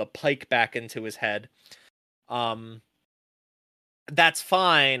pike back into his head. That's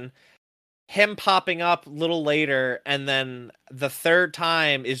fine. Him popping up a little later, and then the third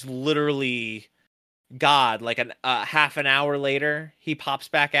time is literally God, like half an hour later he pops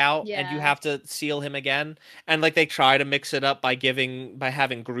back out, and you have to seal him again. And like they try to mix it up by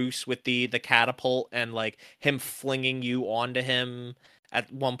having Groose with the catapult, and like him flinging you onto him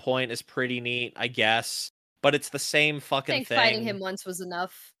at one point is pretty neat, I guess. But it's the same fucking thing. Fighting him once was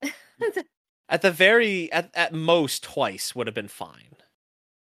enough. at most twice would have been fine.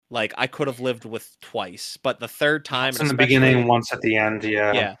 Like I could have lived with twice, but the third time, once in the beginning, once at the end,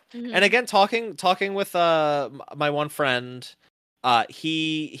 yeah. And again, talking with my one friend,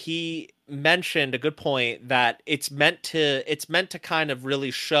 he mentioned a good point that it's meant to kind of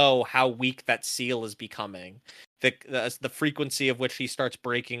really show how weak that seal is becoming, the frequency of which he starts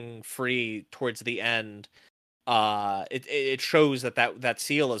breaking free towards the end. It shows that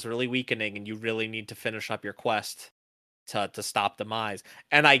seal is really weakening, and you really need to finish up your quest to stop Demise.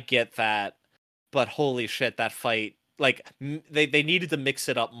 And I get that, but holy shit, that fight, like they needed to mix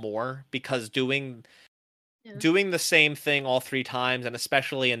it up more, because doing the same thing all 3 times, and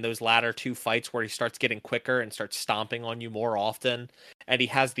especially in those latter 2 fights where he starts getting quicker and starts stomping on you more often, and he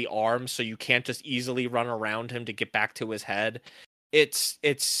has the arms so you can't just easily run around him to get back to his head, it's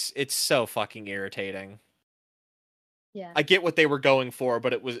so fucking irritating. Yeah, I get what they were going for,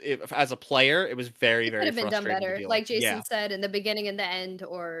 but as a player, it was very, very frustrating. Could have been done better, like Jason said, in the beginning and the end,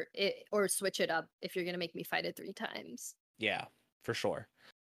 or switch it up if you're gonna make me fight it 3 times. Yeah, for sure.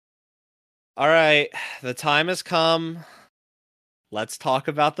 All right, the time has come. Let's talk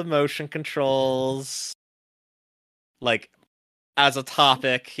about the motion controls, like as a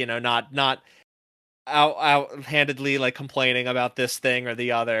topic. Not outhandedly like complaining about this thing or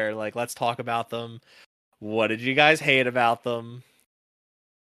the other. Like, let's talk about them. What did you guys hate about them?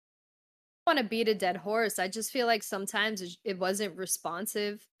 I want to beat a dead horse. I just feel like sometimes it wasn't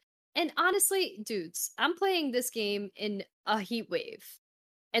responsive. And honestly, dudes, I'm playing this game in a heat wave.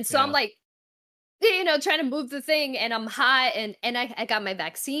 And so I'm like, trying to move the thing, and I'm hot, and I got my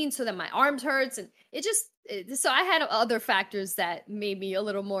vaccine so that my arms hurts, and so I had other factors that made me a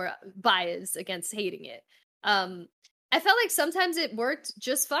little more biased against hating it. I felt like sometimes it worked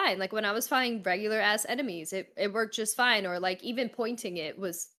just fine. Like when I was fighting regular ass enemies, it worked just fine. Or like even pointing it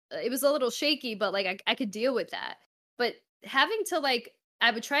was a little shaky, but like I could deal with that. But having to like,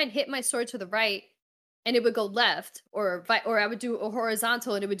 I would try and hit my sword to the right, and it would go left, or I would do a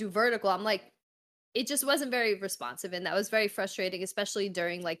horizontal and it would do vertical. I'm like, it just wasn't very responsive, and that was very frustrating, especially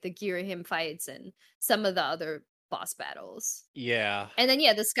during like the Girahim fights and some of the other boss battles. Yeah. And then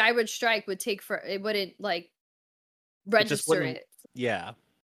the Skyward Strike would it wouldn't like register it. Yeah.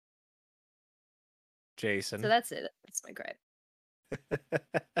 Jason. So that's it. That's my gripe.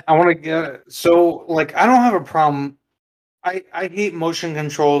 I want to get so like I don't have a problem. I hate motion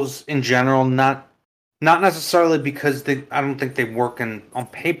controls in general, not necessarily because I don't think they work on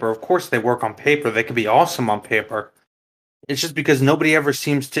paper. Of course they work on paper. They could be awesome on paper. It's just because nobody ever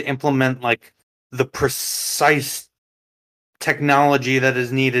seems to implement like the precise technology that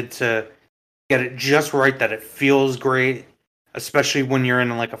is needed to get it just right, that it feels great. especially when you're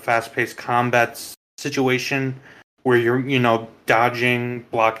in like a fast-paced combat situation where you're dodging,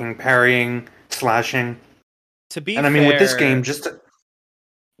 blocking, parrying, slashing. To be and I mean, with this game,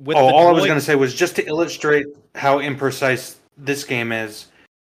 all I was going to say was just to illustrate how imprecise this game is.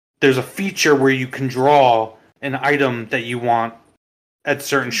 There's a feature where you can draw an item that you want at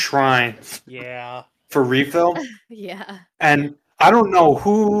certain shrines. Yeah. For refill. Yeah. And I don't know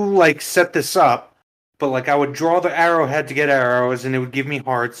who set this up, but I would draw the arrowhead to get arrows, and it would give me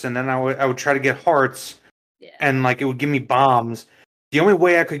hearts, and then I would try to get hearts, and it would give me bombs. The only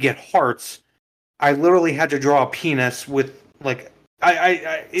way I could get hearts, I literally had to draw a penis with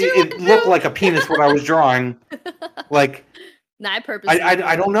it looked like a penis what I was drawing. Not purposely.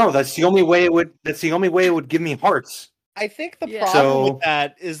 I don't know. That's the only way it would. That's the only way it would give me hearts. I think the problem with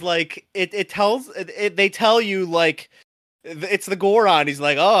that is they tell you it's the Goron. He's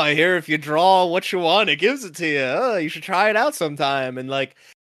like, oh, here, if you draw what you want, it gives it to you. Oh, you should try it out sometime. And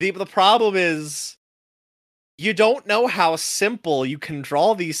the problem is you don't know how simple you can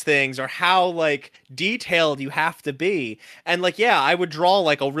draw these things or how detailed you have to be. And I would draw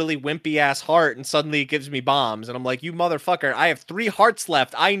a really wimpy ass heart and suddenly it gives me bombs. And I'm like, you motherfucker, I have 3 hearts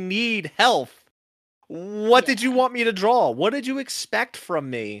left. I need health. What did you want me to draw? What did you expect from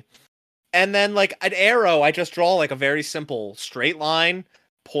me? And then an arrow, I just draw a very simple straight line,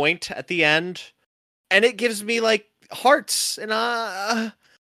 point at the end, and it gives me hearts. And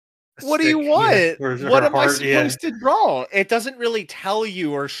what do you want? What am I supposed to draw? It doesn't really tell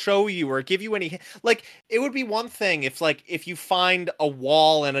you or show you or give you any it would be one thing if you find a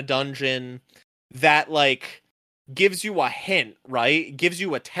wall in a dungeon that gives you a hint, right? Gives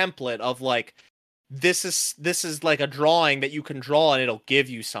you a template of this is a drawing that you can draw and it'll give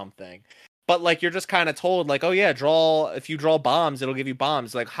you something. But you're just kind of told oh yeah, if you draw bombs, it'll give you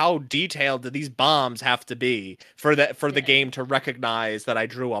bombs. How detailed do these bombs have to be for the game to recognize that I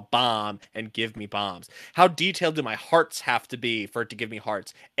drew a bomb and give me bombs? How detailed do my hearts have to be for it to give me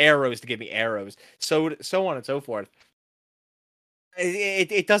hearts? Arrows to give me arrows. So on and so forth.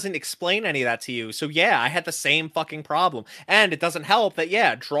 It doesn't explain any of that to you. So yeah, I had the same fucking problem. And it doesn't help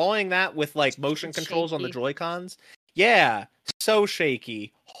that drawing that with motion controls on the Joy-Cons. Yeah, so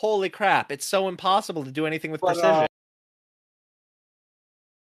shaky. Holy crap, it's so impossible to do anything with precision.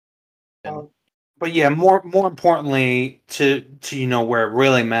 But yeah, more importantly to where it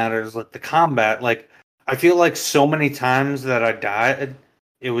really matters, the combat, I feel so many times that I died,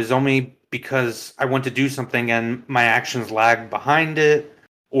 it was only because I went to do something and my actions lagged behind it,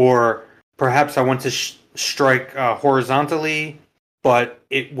 or perhaps I went to strike horizontally, but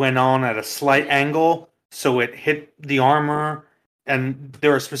it went on at a slight angle, so it hit the armor. And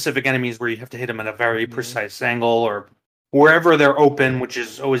there are specific enemies where you have to hit them at a very precise angle, or wherever they're open, which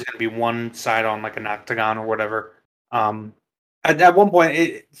is always going to be one side on an octagon or whatever. At one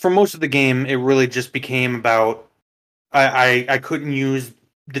point, for most of the game, it really just became about I couldn't use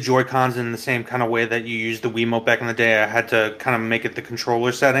the Joy-Cons in the same kind of way that you used the Wiimote back in the day. I had to kind of make it the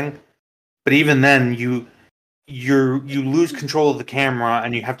controller setting. But even then, you lose control of the camera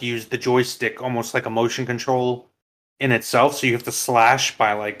and you have to use the joystick almost like a motion control in itself. So you have to slash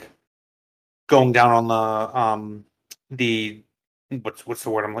by going down on the what's the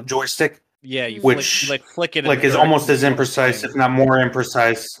word? I'm joystick. Yeah, you which flick it. Is almost as imprecise, if not more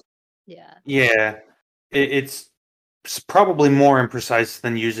imprecise. Yeah. Yeah, it's probably more imprecise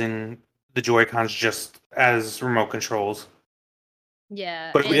than using the Joy-Cons just as remote controls.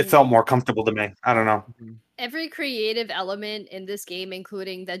 Yeah. But it felt more comfortable to me. I don't know. Every creative element in this game,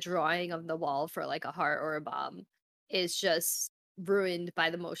 including the drawing of the wall for a heart or a bomb, is just ruined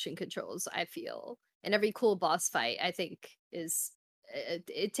by the motion controls, I feel. And every cool boss fight, I think,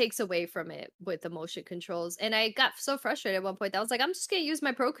 it takes away from it with the motion controls. And I got so frustrated at one point that I was like, I'm just going to use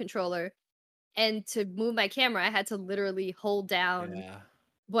my Pro Controller. And to move my camera, I had to literally hold down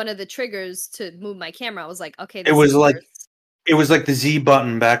one of the triggers to move my camera. I was like, okay, this is worse. It was like the Z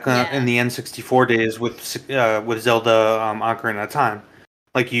button back in the N64 days with Zelda Ocarina of Time.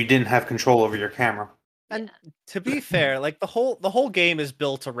 You didn't have control over your camera. And to be fair, the whole game is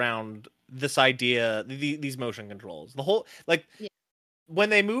built around this idea, these motion controls. The whole when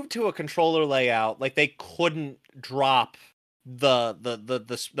they moved to a controller layout, they couldn't drop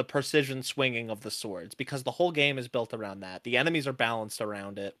the precision swinging of the swords because the whole game is built around that. The enemies are balanced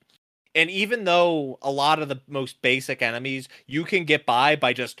around it. And even though a lot of the most basic enemies you can get by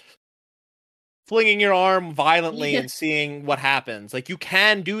just flinging your arm violently and seeing what happens. You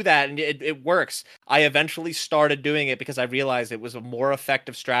can do that and it works. I eventually started doing it because I realized it was a more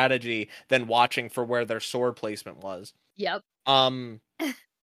effective strategy than watching for where their sword placement was. Yep.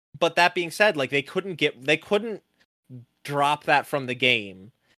 But that being said, they couldn't drop that from the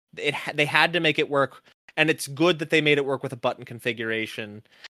game. They had to make it work, and it's good that they made it work with a button configuration.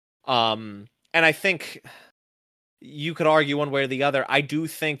 And I think you could argue one way or the other. I do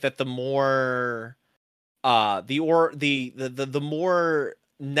think that the more the more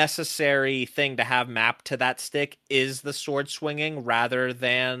necessary thing to have mapped to that stick is the sword swinging rather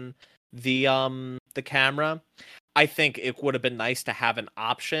than the camera. I think it would have been nice to have an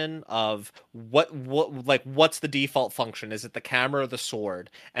option of what's the default function? Is it the camera or the sword?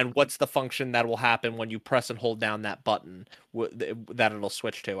 And what's the function that will happen when you press and hold down that button that it'll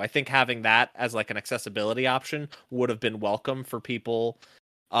switch to? I think having that as like an accessibility option would have been welcome for people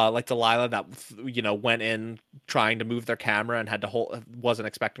like Delilah that went in trying to move their camera and wasn't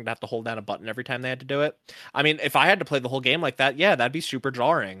expecting to have to hold down a button every time they had to do it. I mean, if I had to play the whole game like that, yeah, that'd be super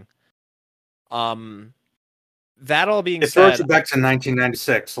jarring. That all being said, it throws you back to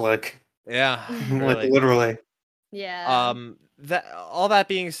 1996, like yeah, really. Like literally. Yeah. That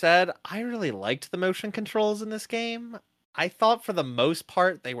being said, I really liked the motion controls in this game. I thought for the most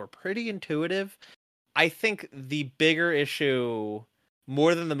part they were pretty intuitive. I think the bigger issue,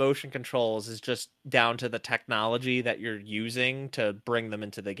 more than the motion controls, is just down to the technology that you're using to bring them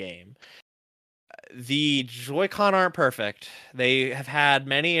into the game. The Joy-Con aren't perfect. They have had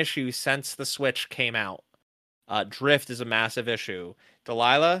many issues since the Switch came out. Drift is a massive issue.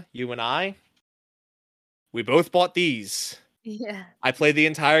 Delilah, you and I, we both bought these. Yeah. I played the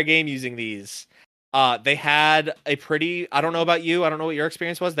entire game using these. They had a pretty, I don't know about you, I don't know what your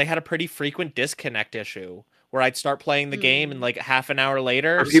experience was, they had a pretty frequent disconnect issue where I'd start playing the game and like half an hour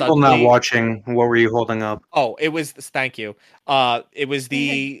later. For people not watching, what were you holding up? Oh, it was, thank you. It was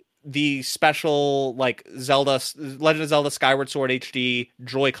the special like Legend of Zelda Skyward Sword HD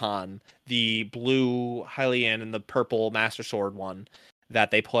Joy-Con, the blue Hylian and the purple Master Sword one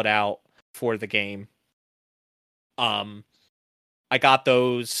that they put out for the game. I got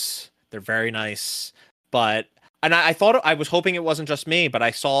those. They're very nice, but I thought, I was hoping it wasn't just me, but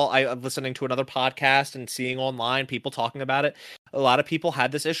I listening to another podcast and seeing online people talking about it. A lot of people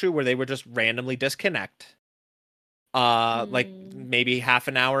had this issue where they would just randomly disconnect. Like maybe half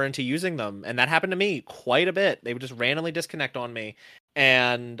an hour into using them, and that happened to me quite a bit. They would just randomly disconnect on me,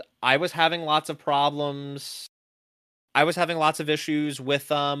 and I was having lots of problems. I was having lots of issues with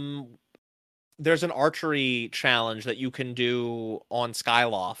there's an archery challenge that you can do on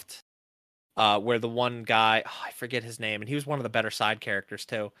Skyloft, where the one guy, I forget his name, and he was one of the better side characters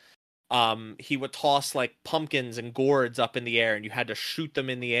too. He would toss like pumpkins and gourds up in the air, and you had to shoot them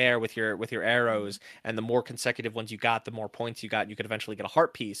in the air with your arrows. And the more consecutive ones you got, the more points you got, and you could eventually get a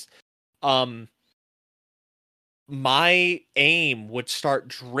heart piece. My aim would start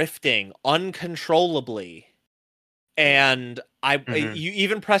drifting uncontrollably, and you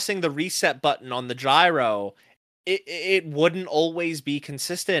even pressing the reset button on the gyro, it wouldn't always be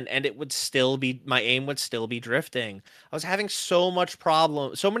consistent, and it would still be, my aim would still be drifting. I was having so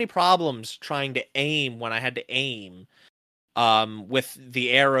many problems trying to aim when I had to aim, with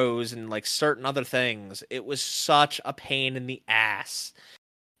the arrows and like certain other things. It was such a pain in the ass.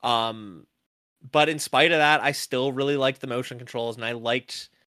 But in spite of that, I still really liked the motion controls, and I liked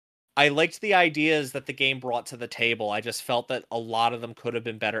the ideas that the game brought to the table. I just felt that a lot of them could have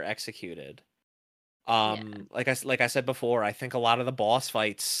been better executed. Like I said before, I think a lot of the boss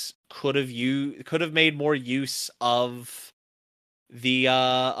fights could have made more use of the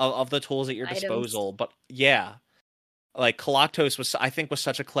tools at your disposal. But yeah, like Koloktos was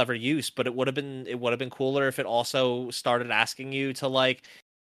such a clever use, but it would have been cooler if it also started asking you to like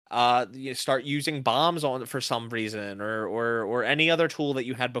you start using bombs on for some reason, or any other tool that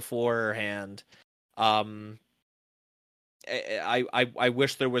you had beforehand. I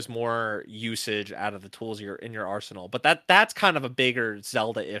wish there was more usage out of the tools in your arsenal, but that's kind of a bigger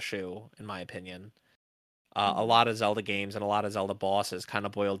Zelda issue, in my opinion. A lot of Zelda games and a lot of Zelda bosses kind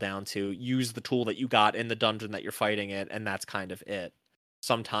of boil down to use the tool that you got in the dungeon that you're fighting it, and that's kind of it.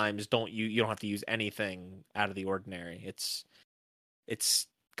 Sometimes you don't have to use anything out of the ordinary. It's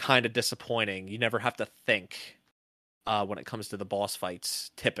kind of disappointing. You never have to think when it comes to the boss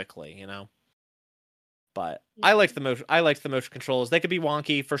fights, typically, you know. But I liked the motion controls. They could be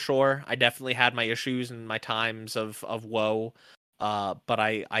wonky for sure. I definitely had my issues and my times of woe. But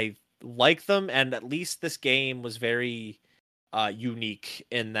I like them, and at least this game was very unique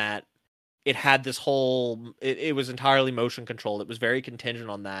in that it had this whole it was entirely motion controlled. It was very contingent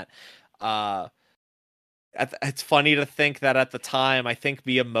on that. It's funny to think that at the time, I think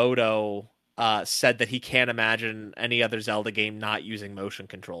Miyamoto said that he can't imagine any other Zelda game not using motion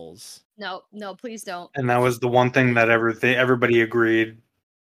controls. No, please don't. And that was the one thing that everybody agreed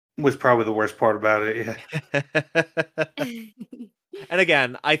was probably the worst part about it. Yeah. And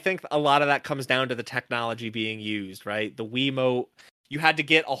again, I think a lot of that comes down to the technology being used, right? The Wiimote, you had to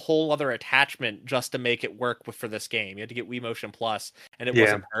get a whole other attachment just to make it work for this game. You had to get Wii Motion Plus, and it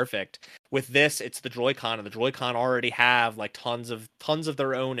wasn't perfect. With this, it's the Joy-Con, and the Joy-Con already have like tons of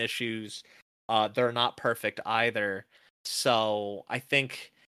their own issues. They're not perfect either. So I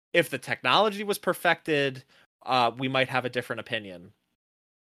think if the technology was perfected, we might have a different opinion.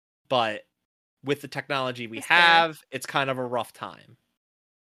 But with the technology we have, it's kind of a rough time.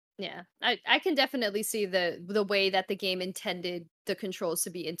 Yeah, I can definitely see the way that the game intended the controls to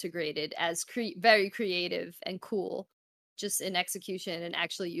be integrated as very creative and cool. Just in execution and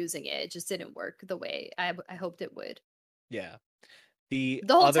actually using it, it just didn't work the way I hoped it would. Yeah. The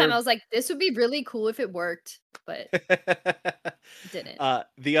whole time I was like, this would be really cool if it worked, but it didn't.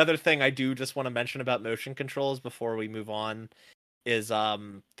 The other thing I do just want to mention about motion controls before we move on is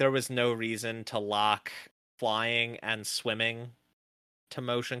there was no reason to lock flying and swimming to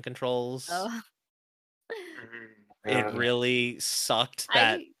motion controls. Oh. It really sucked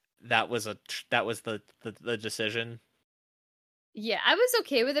that was the decision. Yeah, I was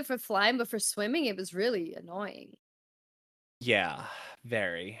okay with it for flying, but for swimming it was really annoying. Yeah,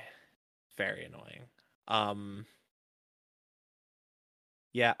 very, very annoying.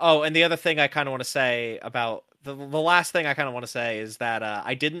 Yeah. Oh, and the other thing I kind of want to say about the last thing I kind of want to say is that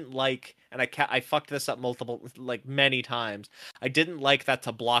I didn't like, and I fucked this up many times. I didn't like that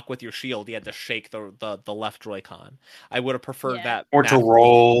to block with your shield, you had to shake the left Joy-Con. I would have preferred that, or to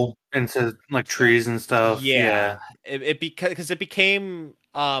roll into like trees and stuff. Yeah. It because it became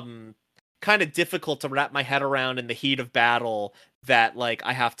kind of difficult to wrap my head around in the heat of battle, that like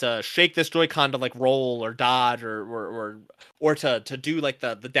I have to shake this Joy-Con to like roll or dodge or to do like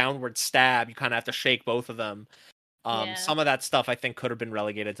the downward stab. You kind of have to shake both of them. Some of that stuff I think could have been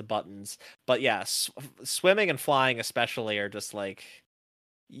relegated to buttons, but yeah, swimming and flying especially are just like,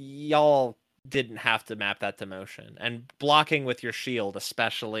 y'all didn't have to map that to motion, and blocking with your shield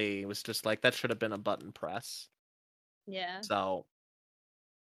especially was just like, that should have been a button press. Yeah. So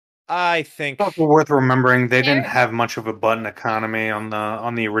I think it's also worth remembering they didn't have much of a button economy on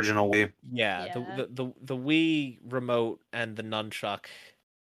the original Wii. Yeah, the Wii remote and the nunchuck.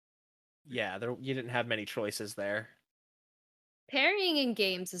 Yeah, you didn't have many choices there. Pairing in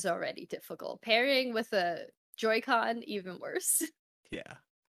games is already difficult. Pairing with a Joy-Con, even worse. Yeah.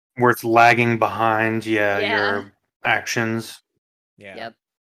 Where it's lagging behind, your actions. Yeah. Yep.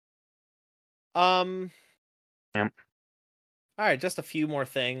 Yep. All right, just a few more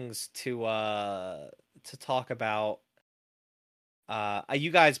things to talk about.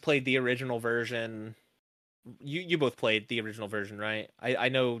 You guys played the original version. You both played the original version, right? I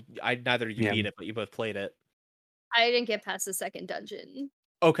know neither of you beat it, but you both played it. I didn't get past the second dungeon.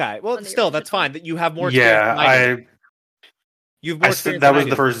 Okay, well, still, that's fine. That you have more. You've more. That was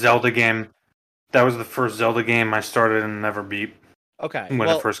the first Zelda game. That was the first Zelda game I started and never beat. Okay, when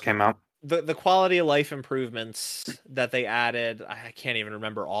it first came out. The quality of life improvements that they added, I can't even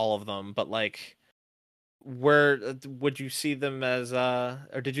remember all of them, but like, where would you see them as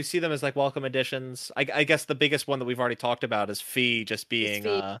or did you see them as like welcome additions? I guess the biggest one that we've already talked about is Fi just being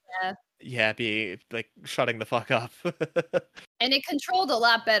being like shutting the fuck up. And it controlled a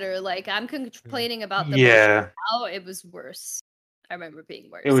lot better. Like, I'm complaining about the motion. Now it was worse. I remember being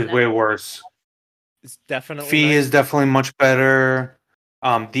worse. It was way worse. It's definitely Fi is definitely much better.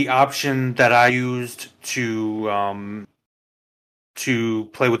 The option that I used to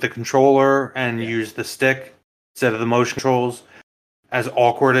play with the controller and use the stick instead of the motion controls, as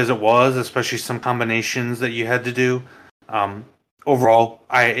awkward as it was, especially some combinations that you had to do, overall,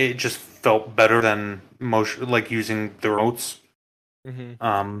 it just felt better than motion, like using the remotes.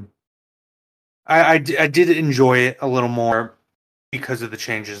 Mm-hmm. I did enjoy it a little more because of the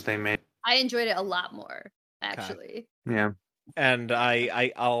changes they made. I enjoyed it a lot more, actually. Okay. Yeah. And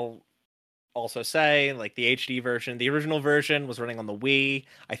I'll also say, like, the HD version, the original version was running on the Wii.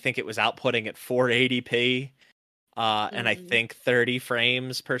 I think it was outputting at 480p, and I think 30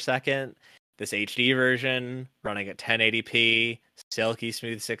 frames per second. This HD version running at 1080p, silky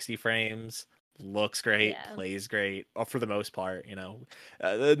smooth 60 frames, looks great, plays great, for the most part. You know,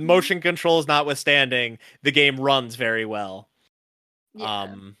 the motion controls notwithstanding, the game runs very well.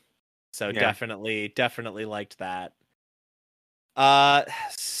 So definitely liked that.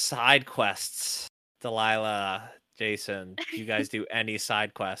 Side quests. Delilah, Jason, do you guys do any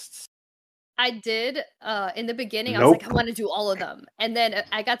side quests? I did. In the beginning, I was like, I want to do all of them, and then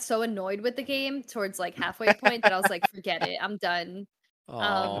I got so annoyed with the game towards like halfway point that I was like, forget it, I'm done.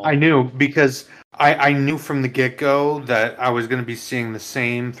 I knew because I knew from the get-go that I was going to be seeing the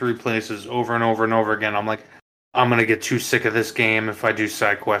same 3 places over and over and over again. I'm like, I'm going to get too sick of this game if I do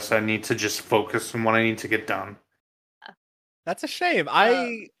side quests. I need to just focus on what I need to get done. That's a shame.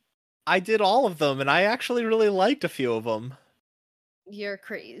 I did all of them, and I actually really liked a few of them. You're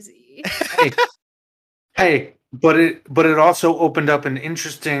crazy. Hey, but it also opened up an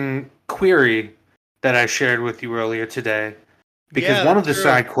interesting query that I shared with you earlier today. Because one of the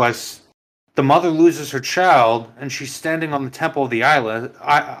side quests, the mother loses her child, and she's standing on the temple of the island,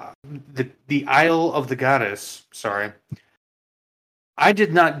 the Isle of the Goddess. Sorry, I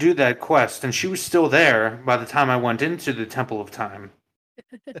did not do that quest, and she was still there by the time I went into the Temple of Time,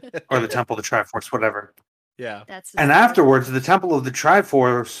 or the Temple of the Triforce, whatever. Yeah, and afterwards, the Temple of the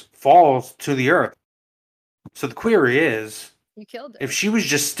Triforce falls to the earth. So the query is, you killed her. If she was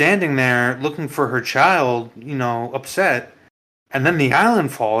just standing there looking for her child, upset. And then the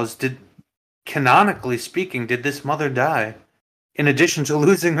island falls. Canonically speaking, did this mother die? In addition to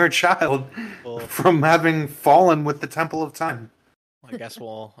losing her child from having fallen with the Temple of Time. I guess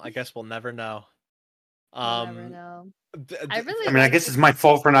we'll never know. We'll never know. I guess it's my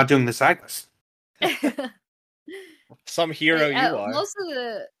fault for not doing the side quest. Some hero you are. Most of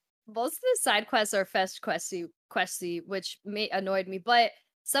the side quests are fetch questy, which annoyed me, but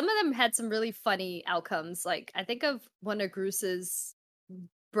some of them had some really funny outcomes. Like, I think of one of Groos's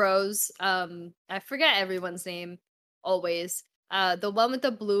bros. I forget everyone's name always. The one with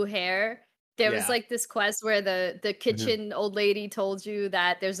the blue hair. There was like this quest where the kitchen old lady told you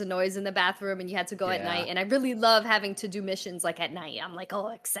that there's a noise in the bathroom and you had to go at night. And I really love having to do missions like at night. I'm like, oh,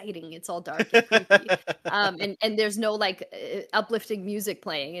 exciting! It's all dark and creepy. And there's no like uplifting music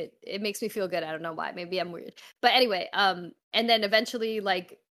playing. It makes me feel good. I don't know why. Maybe I'm weird. But anyway, and then eventually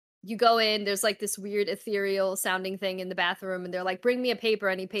like you go in. There's like this weird ethereal sounding thing in the bathroom, and they're like, bring me a paper,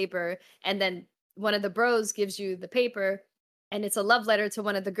 any paper. And then one of the bros gives you the paper. And it's a love letter to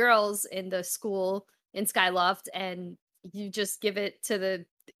one of the girls in the school in Skyloft, and you just give it to the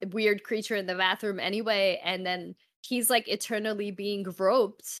weird creature in the bathroom anyway, and then he's like eternally being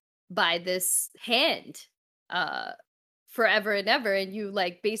groped by this hand forever and ever, and you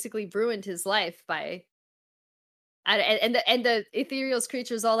like basically ruined his life by and the ethereal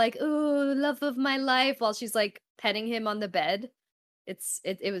creature's all like, "Oh, love of my life," while she's like petting him on the bed.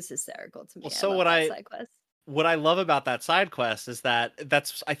 It was hysterical to me. Well, so what I love about that side quest is that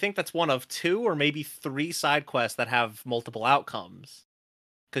I think that's one of 2 or maybe 3 side quests that have multiple outcomes.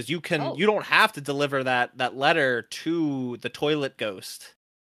 Because you don't have to deliver that letter to the toilet ghost.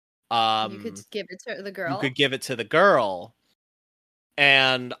 You could give it to the girl. You could give it to the girl.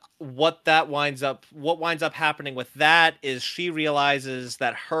 And what winds up happening with that is she realizes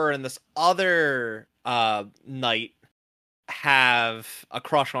that her and this other knight have a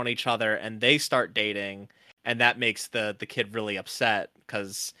crush on each other, and they start dating. And that makes the kid really upset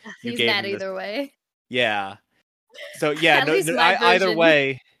because he's mad either way. Yeah. So yeah, either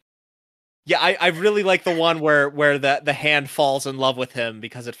way. Yeah, I really like the one where the hand falls in love with him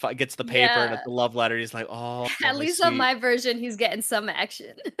because it gets the paper and it's a love letter. He's like, oh. At least sweet. On my version, he's getting some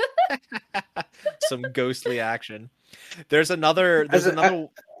action. Some ghostly action. There's another. Sorry.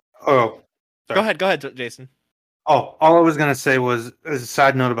 Go ahead, Jason. Oh, all I was gonna say was as a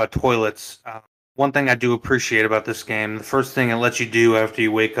side note about toilets. One thing I do appreciate about this game, the first thing it lets you do after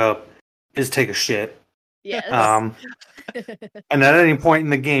you wake up is take a shit. Yes. And at any point in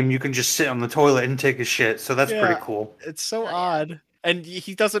the game, you can just sit on the toilet and take a shit. So that's pretty cool. It's so odd. And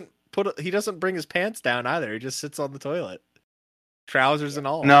he doesn't bring his pants down either. He just sits on the toilet. Trousers and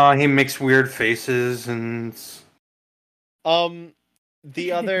all. No, he makes weird faces and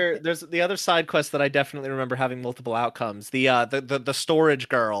the other side quest that I definitely remember having multiple outcomes. The storage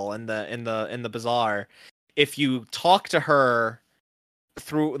girl in the bazaar. If you talk to her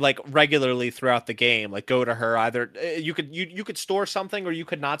through like regularly throughout the game, like go to her, either you could store something or you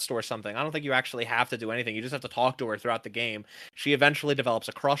could not store something. I don't think you actually have to do anything. You just have to talk to her throughout the game. She eventually develops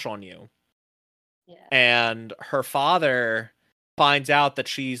a crush on you. Yeah. And her father finds out that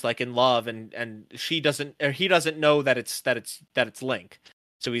she's like in love, and he doesn't know that it's Link.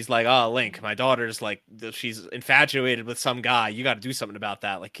 So he's like, "Oh, Link, my daughter's like she's infatuated with some guy. You got to do something about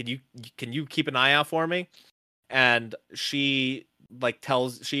that. Like, can you keep an eye out for me?" And she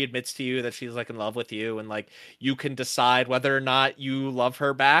admits to you that she's like in love with you, and like you can decide whether or not you love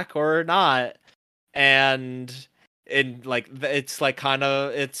her back or not. And like it's like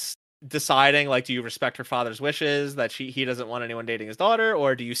it's deciding like, do you respect her father's wishes that he doesn't want anyone dating his daughter,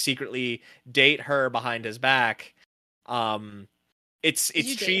 or do you secretly date her behind his back? It's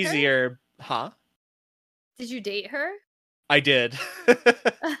cheesier, huh? Did you date her? I did.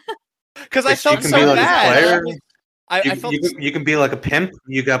 Because I Chris, you felt can so be like a bad. player. I felt You can be like a pimp.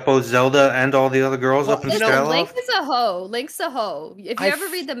 You got both Zelda and all the other girls Well, up in you know, Listen, Link Skyloft. is a hoe. Link's a hoe. If you I ever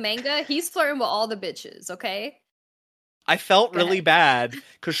f- read the manga, he's flirting with all the bitches. Okay. I felt Go really ahead. bad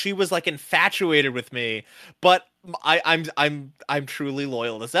because she was like infatuated with me, but I'm truly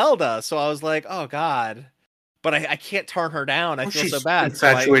loyal to Zelda, so I was like, oh god, but I can't turn her down. I Oh, feel so she's bad, so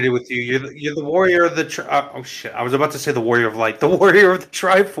I infatuated with you. You're the warrior of the. Oh shit! I was about to say the warrior of light, the warrior of the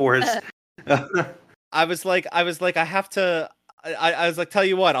Triforce. I was like I have to. I was like, tell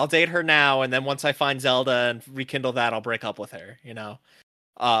you what, I'll date her now, and then once I find Zelda and rekindle that, I'll break up with her. You know.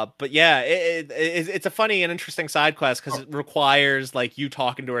 But yeah, it's a funny and interesting side quest because it requires like you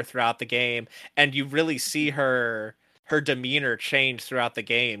talking to her throughout the game, and you really see her demeanor change throughout the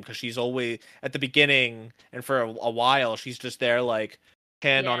game because she's always at the beginning and for a while she's just there like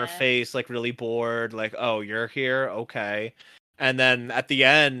hand on her Yeah. face, like really bored, like oh you're here, okay, and then at the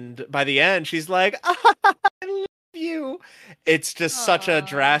end, by the end, she's like I love you. It's just such a Aw.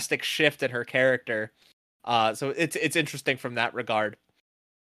 drastic shift in her character. So it's interesting from that regard.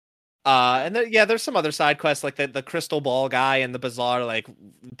 And then, yeah, there's some other side quests like the crystal ball guy in the bazaar like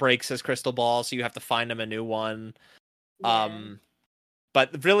breaks his crystal ball, so you have to find him a new one. Yeah.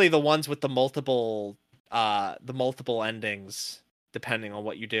 But really the ones with the multiple endings depending on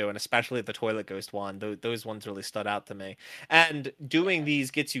what you do, and especially the toilet ghost one, those ones really stood out to me. And doing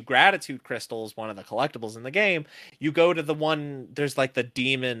these gets you gratitude crystals, one of the collectibles in the game. You go to the one, there's like the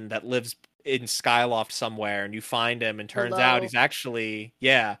demon that lives in Skyloft somewhere, and you find him, and turns out Below. he's actually,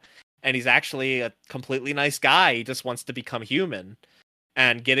 yeah, and he's actually a completely nice guy. He just wants to become human.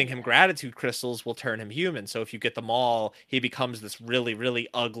 And getting him gratitude crystals will turn him human. So if you get them all, he becomes this really, really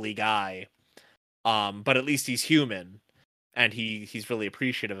ugly guy. But at least he's human, and he's really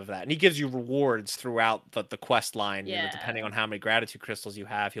appreciative of that. And he gives you rewards throughout the quest line. You know, depending Yeah. on how many gratitude crystals you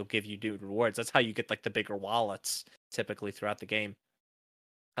have, he'll give you new rewards. That's how you get like the bigger wallets typically throughout the game.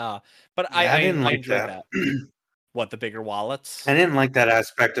 But Yeah, I didn't I like enjoyed that. that. What, the bigger wallets? I didn't like that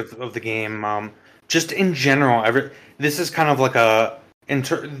aspect of the game. Just in general, this is kind of like a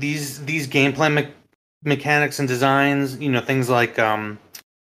these gameplay mechanics and designs. You know, things like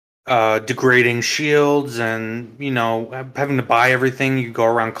degrading shields and having to buy everything. You go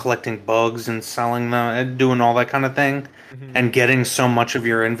around collecting bugs and selling them and doing all that kind of thing, Mm-hmm. and getting so much of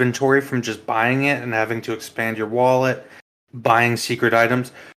your inventory from just buying it and having to expand your wallet, buying secret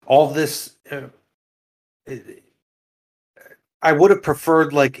items. All this. I would have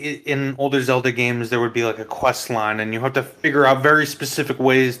preferred, like in older Zelda games, there would be like a quest line, and you have to figure out very specific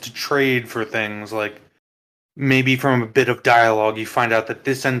ways to trade for things. Like maybe from a bit of dialogue, you find out that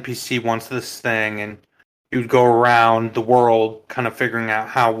this NPC wants this thing, and you'd go around the world, kind of figuring out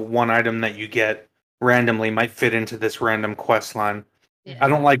how one item that you get randomly might fit into this random quest line. I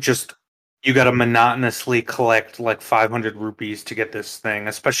don't Yeah. like just you got to monotonously collect like 500 rupees to get this thing,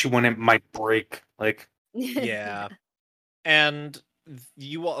 especially when it might break. Like. Yeah. And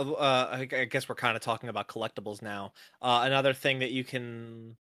you I guess we're kind of talking about collectibles now. Another thing that you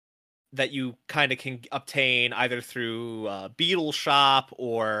kind of can obtain either through Beetle Shop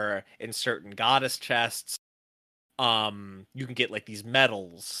or in certain goddess chests. You can get like these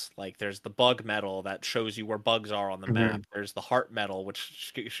medals. Like there's the bug medal that shows you where bugs are on the map. There's the heart medal,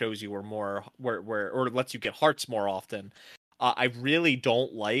 which shows you where or lets you get hearts more often. I really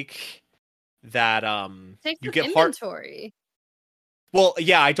don't like that Takes you up get heart. inventory. Well,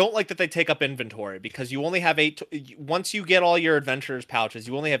 yeah, I don't like that they take up inventory because you only have once you get all your adventurers pouches,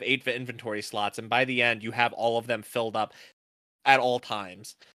 you only have 8 inventory slots, and by the end, you have all of them filled up at all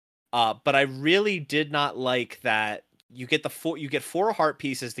times. But I really did not like that you get you get 4 heart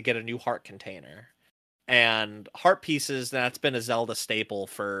pieces to get a new heart container. And heart pieces, that's been a Zelda staple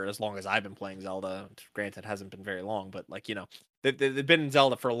for as long as I've been playing Zelda. Granted, it hasn't been very long, but like, they've been in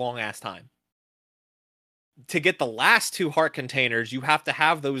Zelda for a long ass time. To get the last 2 heart containers, you have to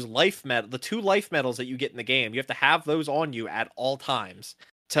have those the 2 life medals that you get in the game. You have to have those on you at all times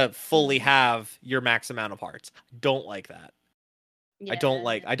to fully have your max amount of hearts. Don't like that. Yeah. I don't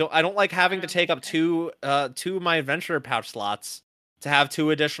like having to take up two of my adventurer pouch slots to have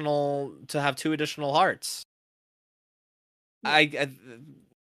two additional hearts. I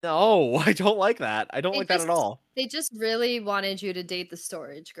no, I don't like that. I don't like that at all. They just really wanted you to date the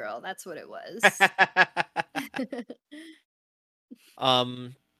storage girl. That's what it was.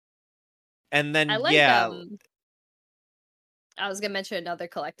 And then I like yeah, I was gonna mention another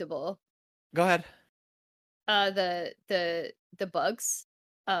collectible. go ahead. The bugs.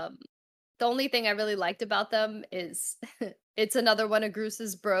 The only thing I really liked about them is it's another one of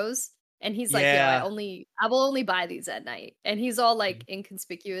Groos's bros. And he's like, yo, I will only buy these at night. And he's all like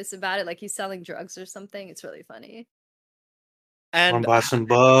inconspicuous about it, like he's selling drugs or something. It's really funny. And want to buy some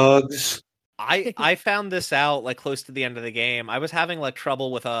bugs. I found this out like close to the end of the game. I was having like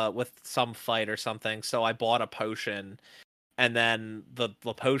trouble with some fight or something, so I bought a potion, and then the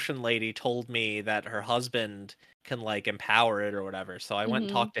potion lady told me that her husband can like empower it or whatever. So I went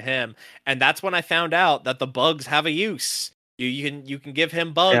and talked to him, and that's when I found out that the bugs have a use. You can give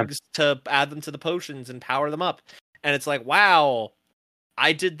him bugs to add them to the potions and power them up. And it's like, wow,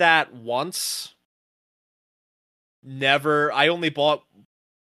 I did that once. I only bought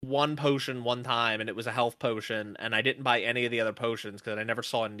one potion one time, and it was a health potion, and I didn't buy any of the other potions because I never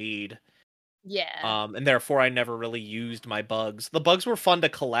saw a need. Yeah. And therefore I never really used my bugs. The bugs were fun to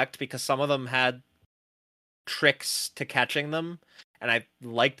collect because some of them had tricks to catching them, and I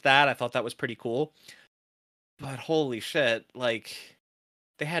liked that. I thought that was pretty cool. But holy shit, like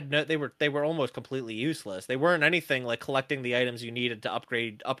they were almost completely useless. They weren't anything like collecting the items you needed to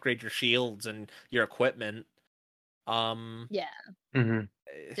upgrade your shields and your equipment. Yeah.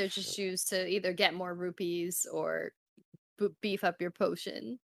 They're just used to either get more rupees or beef up your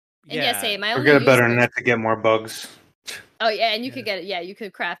potion. And same. I or get a better net to get more bugs. Oh yeah, and you could get it. Yeah, you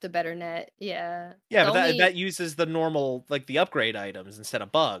could craft a better net. Yeah. Yeah, but that uses the normal, like the upgrade items instead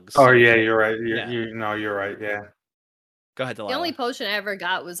of bugs. Oh yeah, you're right. You're right. Yeah. Go ahead, Delilah. The only potion I ever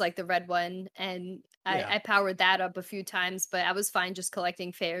got was like the red one, and I powered that up a few times, but I was fine just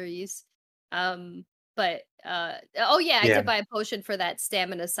collecting fairies. But I did buy a potion for that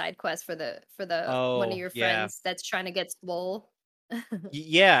stamina side quest for the one of your friends that's trying to get swole.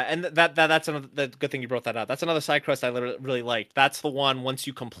 Yeah, and that's another good thing you brought that up. That's another side quest I really liked. That's the one once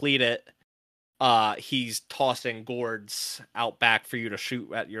you complete it, he's tossing gourds out back for you to shoot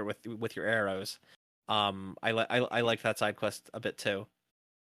at with your arrows. I like that side quest a bit too.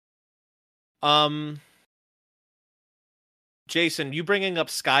 Jason, you bringing up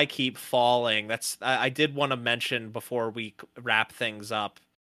Skykeep Falling, that's I did want to mention before we wrap things up.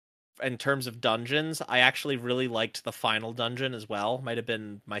 In terms of dungeons, I actually really liked the final dungeon as well. Might have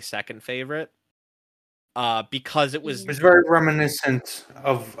been my second favorite. Because it was very reminiscent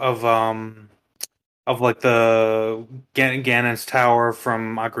of like the Ganon's Tower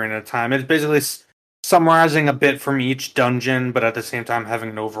from Ocarina of Time. It's basically summarizing a bit from each dungeon, but at the same time having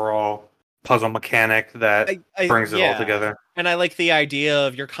an overall puzzle mechanic that brings it all together. And I like the idea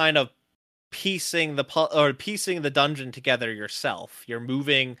of you're kind of piecing the dungeon together yourself. You're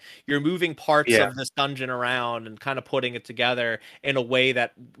moving parts of this dungeon around and kind of putting it together in a way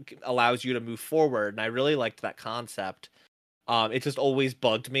that allows you to move forward. And I really liked that concept. It just always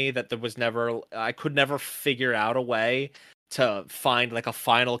bugged me that I could never figure out a way to find like a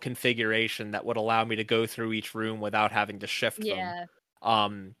final configuration that would allow me to go through each room without having to shift them. I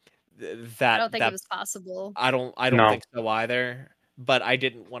don't think it was possible. I don't think so either. But I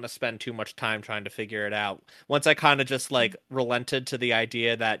didn't want to spend too much time trying to figure it out. Once I kind of just like relented to the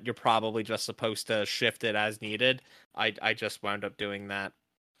idea that you're probably just supposed to shift it as needed, I just wound up doing that.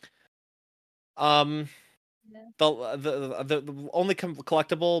 The only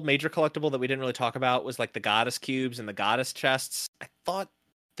major collectible that we didn't really talk about was like the goddess cubes and the goddess chests. I thought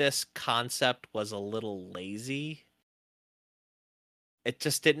this concept was a little lazy. It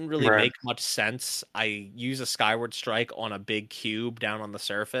just didn't really make much sense. I use a Skyward Strike on a big cube down on the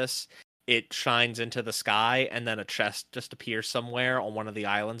surface. It shines into the sky, and then a chest just appears somewhere on one of the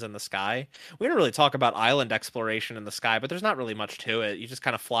islands in the sky. We didn't really talk about island exploration in the sky, but there's not really much to it. You just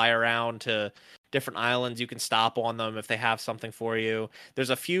kind of fly around to different islands. You can stop on them if they have something for you.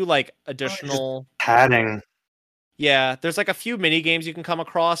 There's a few like additional padding. Yeah, there's like a few mini games you can come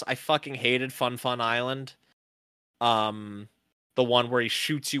across. I fucking hated Fun Island. The one where he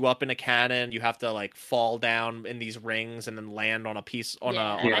shoots you up in a cannon, you have to like fall down in these rings and then land on a piece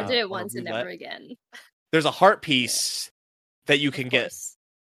I did it once and never again. There's a heart piece that you can get,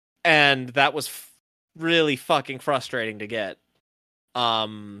 and that was really fucking frustrating to get. You're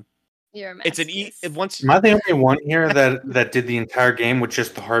a Am I the only one here that did the entire game with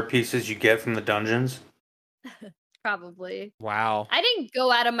just the heart pieces you get from the dungeons? Probably. Wow. I didn't go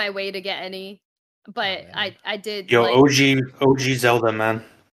out of my way to get any. But I did. Yo, OG Zelda, man.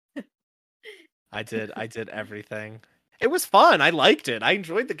 I did everything. It was fun. I liked it. I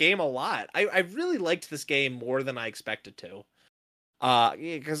enjoyed the game a lot. I really liked this game more than I expected to.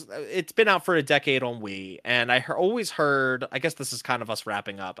 Because it's been out for a decade on Wii, and I always heard. I guess this is kind of us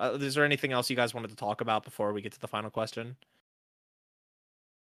wrapping up. Is there anything else you guys wanted to talk about before we get to the final question?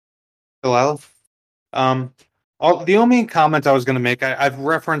 Delilah? The only comment I was going to make, I've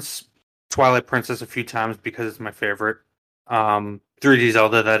referenced Twilight Princess a few times because it's my favorite. 3D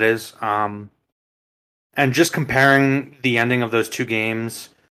Zelda, that is. And just comparing the ending of those two games,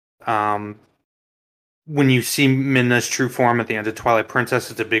 when you see Midna's true form at the end of Twilight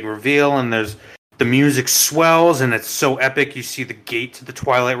Princess, it's a big reveal, and the music swells, and it's so epic. You see the gate to the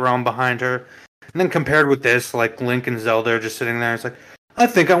Twilight Realm behind her. And then compared with this, like Link and Zelda are just sitting there. It's like, I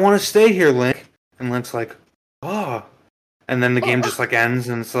think I want to stay here, Link. And Link's like, oh. And then the game just like ends,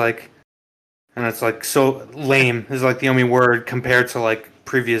 and it's like so lame is like the only word compared to like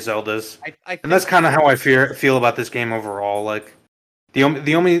previous Zeldas. And that's kind of how I feel about this game overall. Like the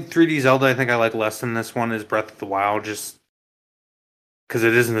only 3D Zelda I think I like less than this one is Breath of the Wild, just because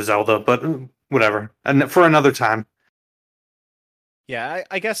it isn't a Zelda, but whatever. And for another time. Yeah,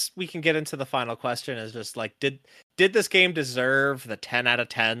 I guess we can get into the final question. Is just like, did this game deserve the 10 out of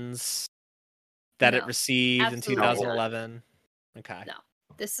 10s that it received in 2011? Okay. No,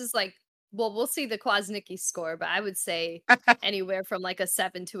 this is like, well, we'll see the Kwasnicki score, but I would say anywhere from like a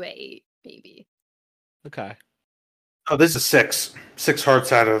 7 to an 8, maybe. Okay. Oh, this is 6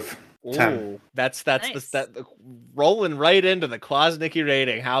 hearts out of 10. Ooh, that's nice. that rolling right into the Kwasnicki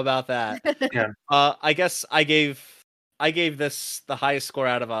rating. How about that? Yeah. I guess I gave this the highest score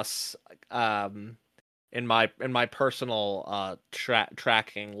out of us in my personal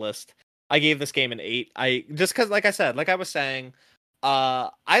tracking list. I gave this game an 8. Just because, like I said, like I was saying, I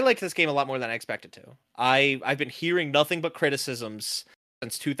like this game a lot more than I expected to. I've been hearing nothing but criticisms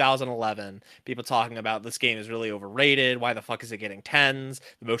since 2011. People talking about this game is really overrated. Why the fuck is it getting 10s?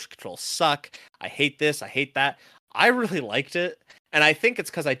 The motion controls suck. I hate this. I hate that. I really liked it. And I think it's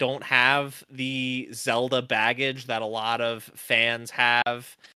because I don't have the Zelda baggage that a lot of fans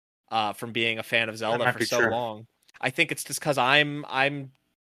have from being a fan of Zelda for so long. I think it's just because I'm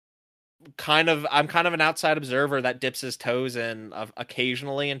kind of an outside observer that dips his toes in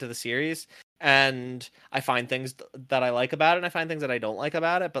occasionally into the series, and I find things that I like about it, and I find things that I don't like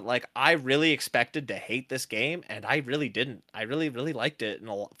about it. But like, I really expected to hate this game, and I really didn't. I really liked it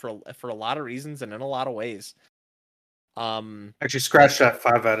for a lot of reasons and in a lot of ways. Actually, scratch that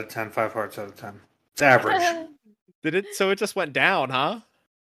 5 out of 10, 5 hearts out of 10. It's average. Did it? So it just went down, huh?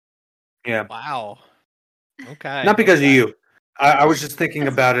 Yeah. Wow. Okay. Not because of you. I was just thinking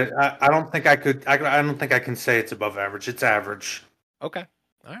about it. I don't think I could. I don't think I can say it's above average. It's average. Okay.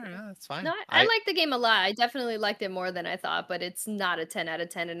 All right, that's fine. No, I like the game a lot. I definitely liked it more than I thought, but it's not a 10 out of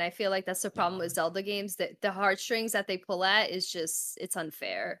 10. And I feel like that's the problem with Zelda games, that the heartstrings that they pull at is just, it's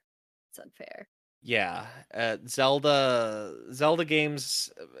unfair. It's unfair. Yeah, Zelda games,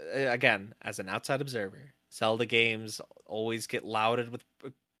 again, as an outside observer, Zelda games always get lauded with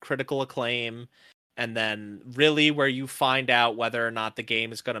critical acclaim, and then really where you find out whether or not the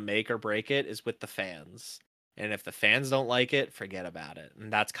game is going to make or break it is with the fans. And if the fans don't like it, forget about it.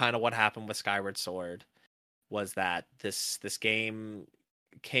 And that's kind of what happened with Skyward Sword, was that this game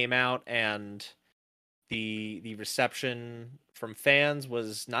came out and the reception from fans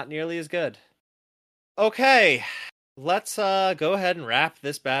was not nearly as good. Okay, let's go ahead and wrap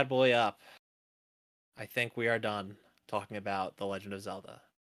this bad boy up. I think we are done talking about The Legend of Zelda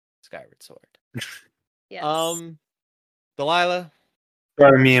Skyward Sword. Yes. Delilah.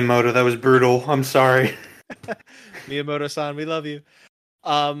 Sorry, Miyamoto, that was brutal. I'm sorry. Miyamoto-san, we love you.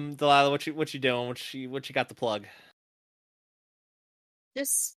 Delilah, what you doing? What you got to plug?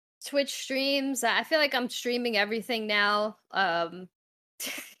 Just Twitch streams. I feel like I'm streaming everything now. I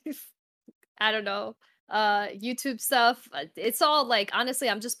don't know. YouTube stuff. It's all like, honestly,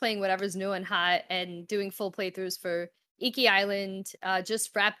 I'm just playing whatever's new and hot and doing full playthroughs for Iki Island.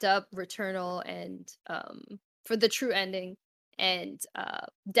 Just wrapped up Returnal and for the true ending, and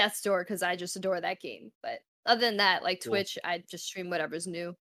Death's Door because I just adore that game. But other than that, like cool. Twitch, I just stream whatever's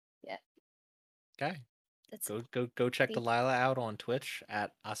new. Yeah. Okay. Go check Delilah out on Twitch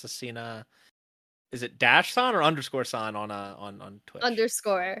at Assassina. Is it _san or _san on Twitch?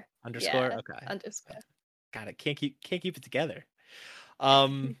 Underscore. Yeah. Okay. Underscore. Got it. Can't keep it together.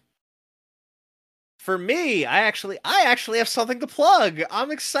 For me, I actually have something to plug.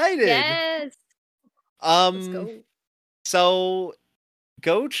 I'm excited. Yes. Let's go. So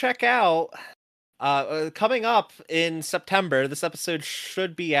go check out coming up in September. This episode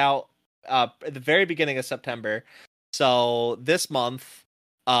should be out at the very beginning of September. So this month,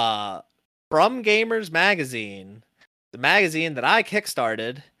 From Gamers Magazine, the magazine that I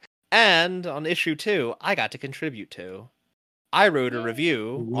kickstarted, and on issue 2, I got to contribute to. I wrote a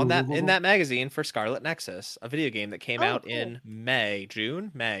review in that magazine for Scarlet Nexus, a video game that came out in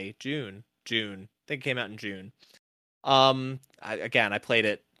June. I think it came out in June. I played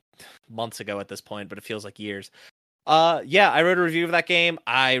it months ago at this point, but it feels like years. I wrote a review of that game.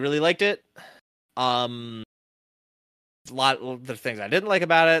 I really liked it. a lot of the things I didn't like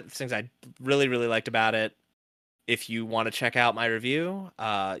about it, things I really, really liked about it. If you want to check out my review,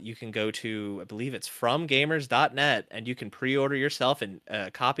 you can go to, I believe it's fromgamers.net, and you can pre-order yourself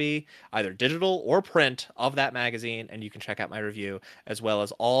a copy, either digital or print, of that magazine, and you can check out my review, as well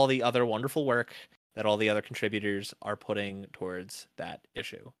as all the other wonderful work that all the other contributors are putting towards that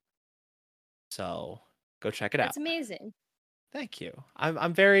issue. So go check it out. That's amazing. Thank you.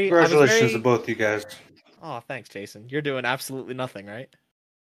 I'm very... Congratulations to both you guys. Oh, thanks, Jason. You're doing absolutely nothing, right?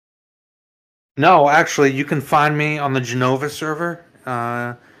 No, actually, you can find me on the Genova server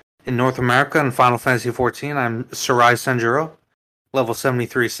in North America in Final Fantasy XIV. I'm Sarai Sanjuro, level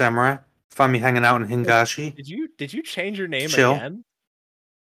 73 samurai. Find me hanging out in Hingashi. Did you change your name again?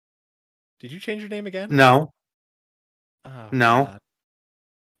 Did you change your name again? No. Oh, no. God.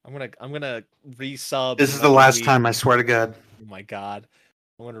 I'm gonna resub. This is the last time, I swear to God. Oh my God.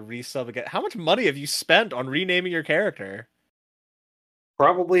 I'm gonna resub again. How much money have you spent on renaming your character?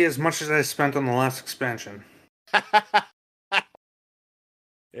 Probably as much as I spent on the last expansion.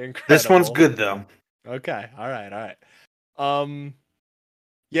 Incredible. This one's good though. Okay. All right.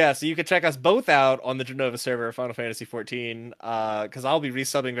 Yeah, so you can check us both out on the Genova server of Final Fantasy XIV, because I'll be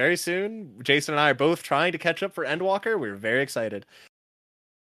resubbing very soon. Jason and I are both trying to catch up for Endwalker. We're very excited.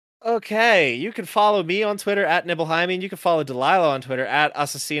 Okay, you can follow me on Twitter at Nibelheiming. You can follow Delilah on Twitter at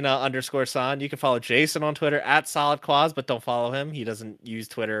Assassina_San. You can follow Jason on Twitter at SolidQuaz, but don't follow him. He doesn't use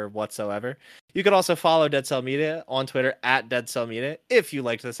Twitter whatsoever. You can also follow Dead Cell Media on Twitter at Dead Cell Media. If you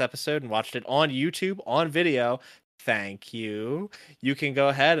liked this episode and watched it on YouTube on video, thank you. You can go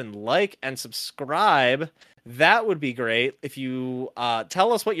ahead and like and subscribe. That would be great. If you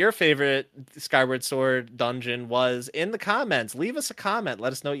tell us what your favorite Skyward Sword dungeon was in the comments. Leave us a comment.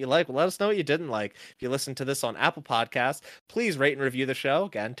 Let us know what you like. Let us know what you didn't like. If you listen to this on Apple Podcasts, please rate and review the show.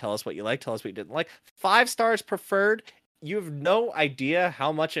 Again, tell us what you like. Tell us what you didn't like. 5 stars preferred. You have no idea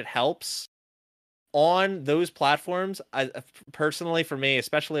how much it helps on those platforms. Personally, for me,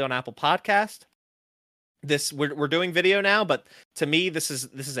 especially on Apple Podcast. We're doing video now, but to me, this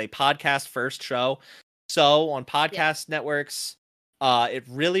is a podcast first show. So on podcast networks, it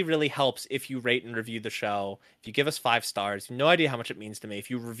really, really helps if you rate and review the show. If you give us 5 stars, you have no idea how much it means to me. If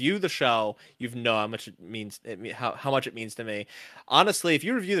you review the show, you know how much it means. How much it means to me. Honestly, if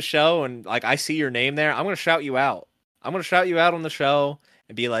you review the show and like I see your name there, I'm gonna shout you out. I'm gonna shout you out on the show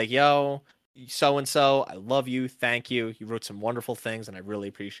and be like, "Yo, so and so, I love you. Thank you. You wrote some wonderful things, and I really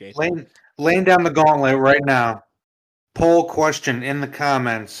appreciate it." Laying down the gauntlet right now. Poll question in the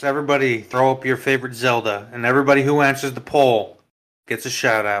comments. Everybody throw up your favorite Zelda, and everybody who answers the poll gets a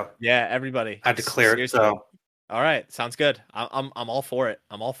shout out. Yeah, everybody. I declare it so. All right, sounds good. I'm all for it.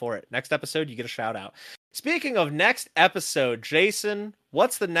 I'm all for it. Next episode, you get a shout out. Speaking of next episode, Jason,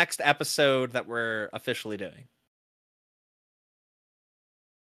 what's the next episode that we're officially doing?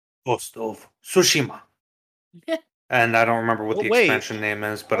 Ghost of Tsushima. And I don't remember what the expansion name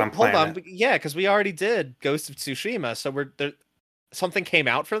is, but I'm playing it. Yeah, because we already did Ghost of Tsushima, so something came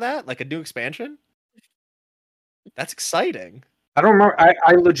out for that, like a new expansion. That's exciting. I don't remember.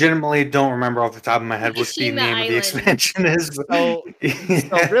 I legitimately don't remember off the top of my head what the name of the expansion is. So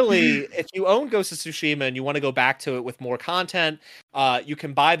really, if you own Ghost of Tsushima and you want to go back to it with more content, you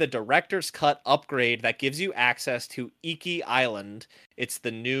can buy the Director's Cut upgrade that gives you access to Iki Island. It's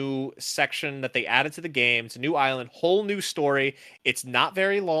the new section that they added to the game. It's a new island, whole new story. It's not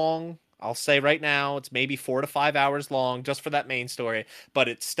very long. I'll say right now, it's maybe 4 to 5 hours long just for that main story, but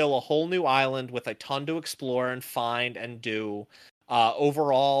it's still a whole new island with a ton to explore and find and do.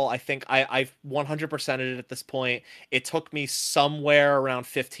 Overall, I think I've 100%ed it at this point. It took me somewhere around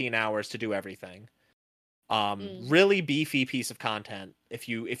 15 hours to do everything. Really beefy piece of content. If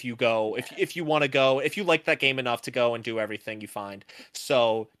you want to go, if you like that game enough to go and do everything you find.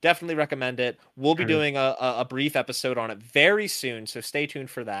 So definitely recommend it. We'll be doing a brief episode on it very soon, so stay tuned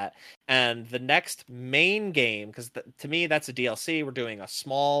for that. And the next main game, because to me that's a DLC, we're doing a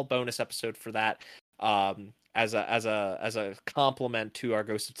small bonus episode for that. As a complement to our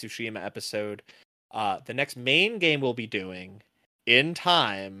Ghost of Tsushima episode. The next main game we'll be doing in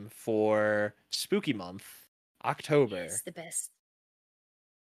time for Spooky Month, October. It's the best.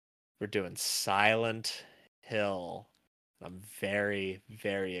 We're doing Silent Hill. I'm very,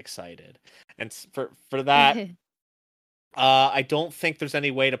 very excited. And for that, I don't think there's any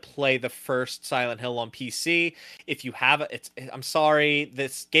way to play the first Silent Hill on PC. If you have it, I'm sorry.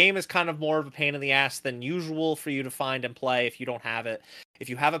 This game is kind of more of a pain in the ass than usual for you to find and play if you don't have it. If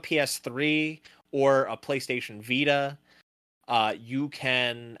you have a PS3 or a PlayStation Vita, you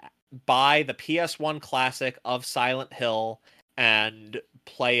can buy the PS1 classic of Silent Hill and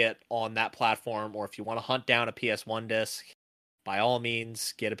play it on that platform, or if you want to hunt down a PS1 disc, by all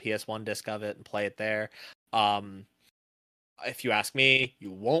means, get a PS1 disc of it and play it there. If you ask me,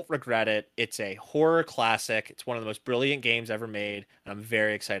 you won't regret it. It's a horror classic. It's one of the most brilliant games ever made, and I'm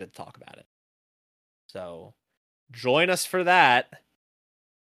very excited to talk about it. So join us for that.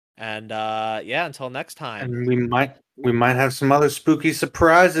 And until next time. And we might have some other spooky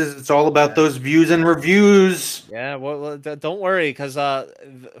surprises. It's all about those views and reviews. Yeah, well, don't worry, because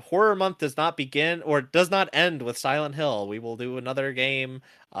Horror Month does not begin or does not end with Silent Hill. We will do another game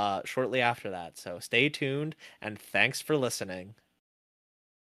shortly after that. So stay tuned, and thanks for listening.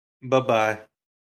 Bye-bye.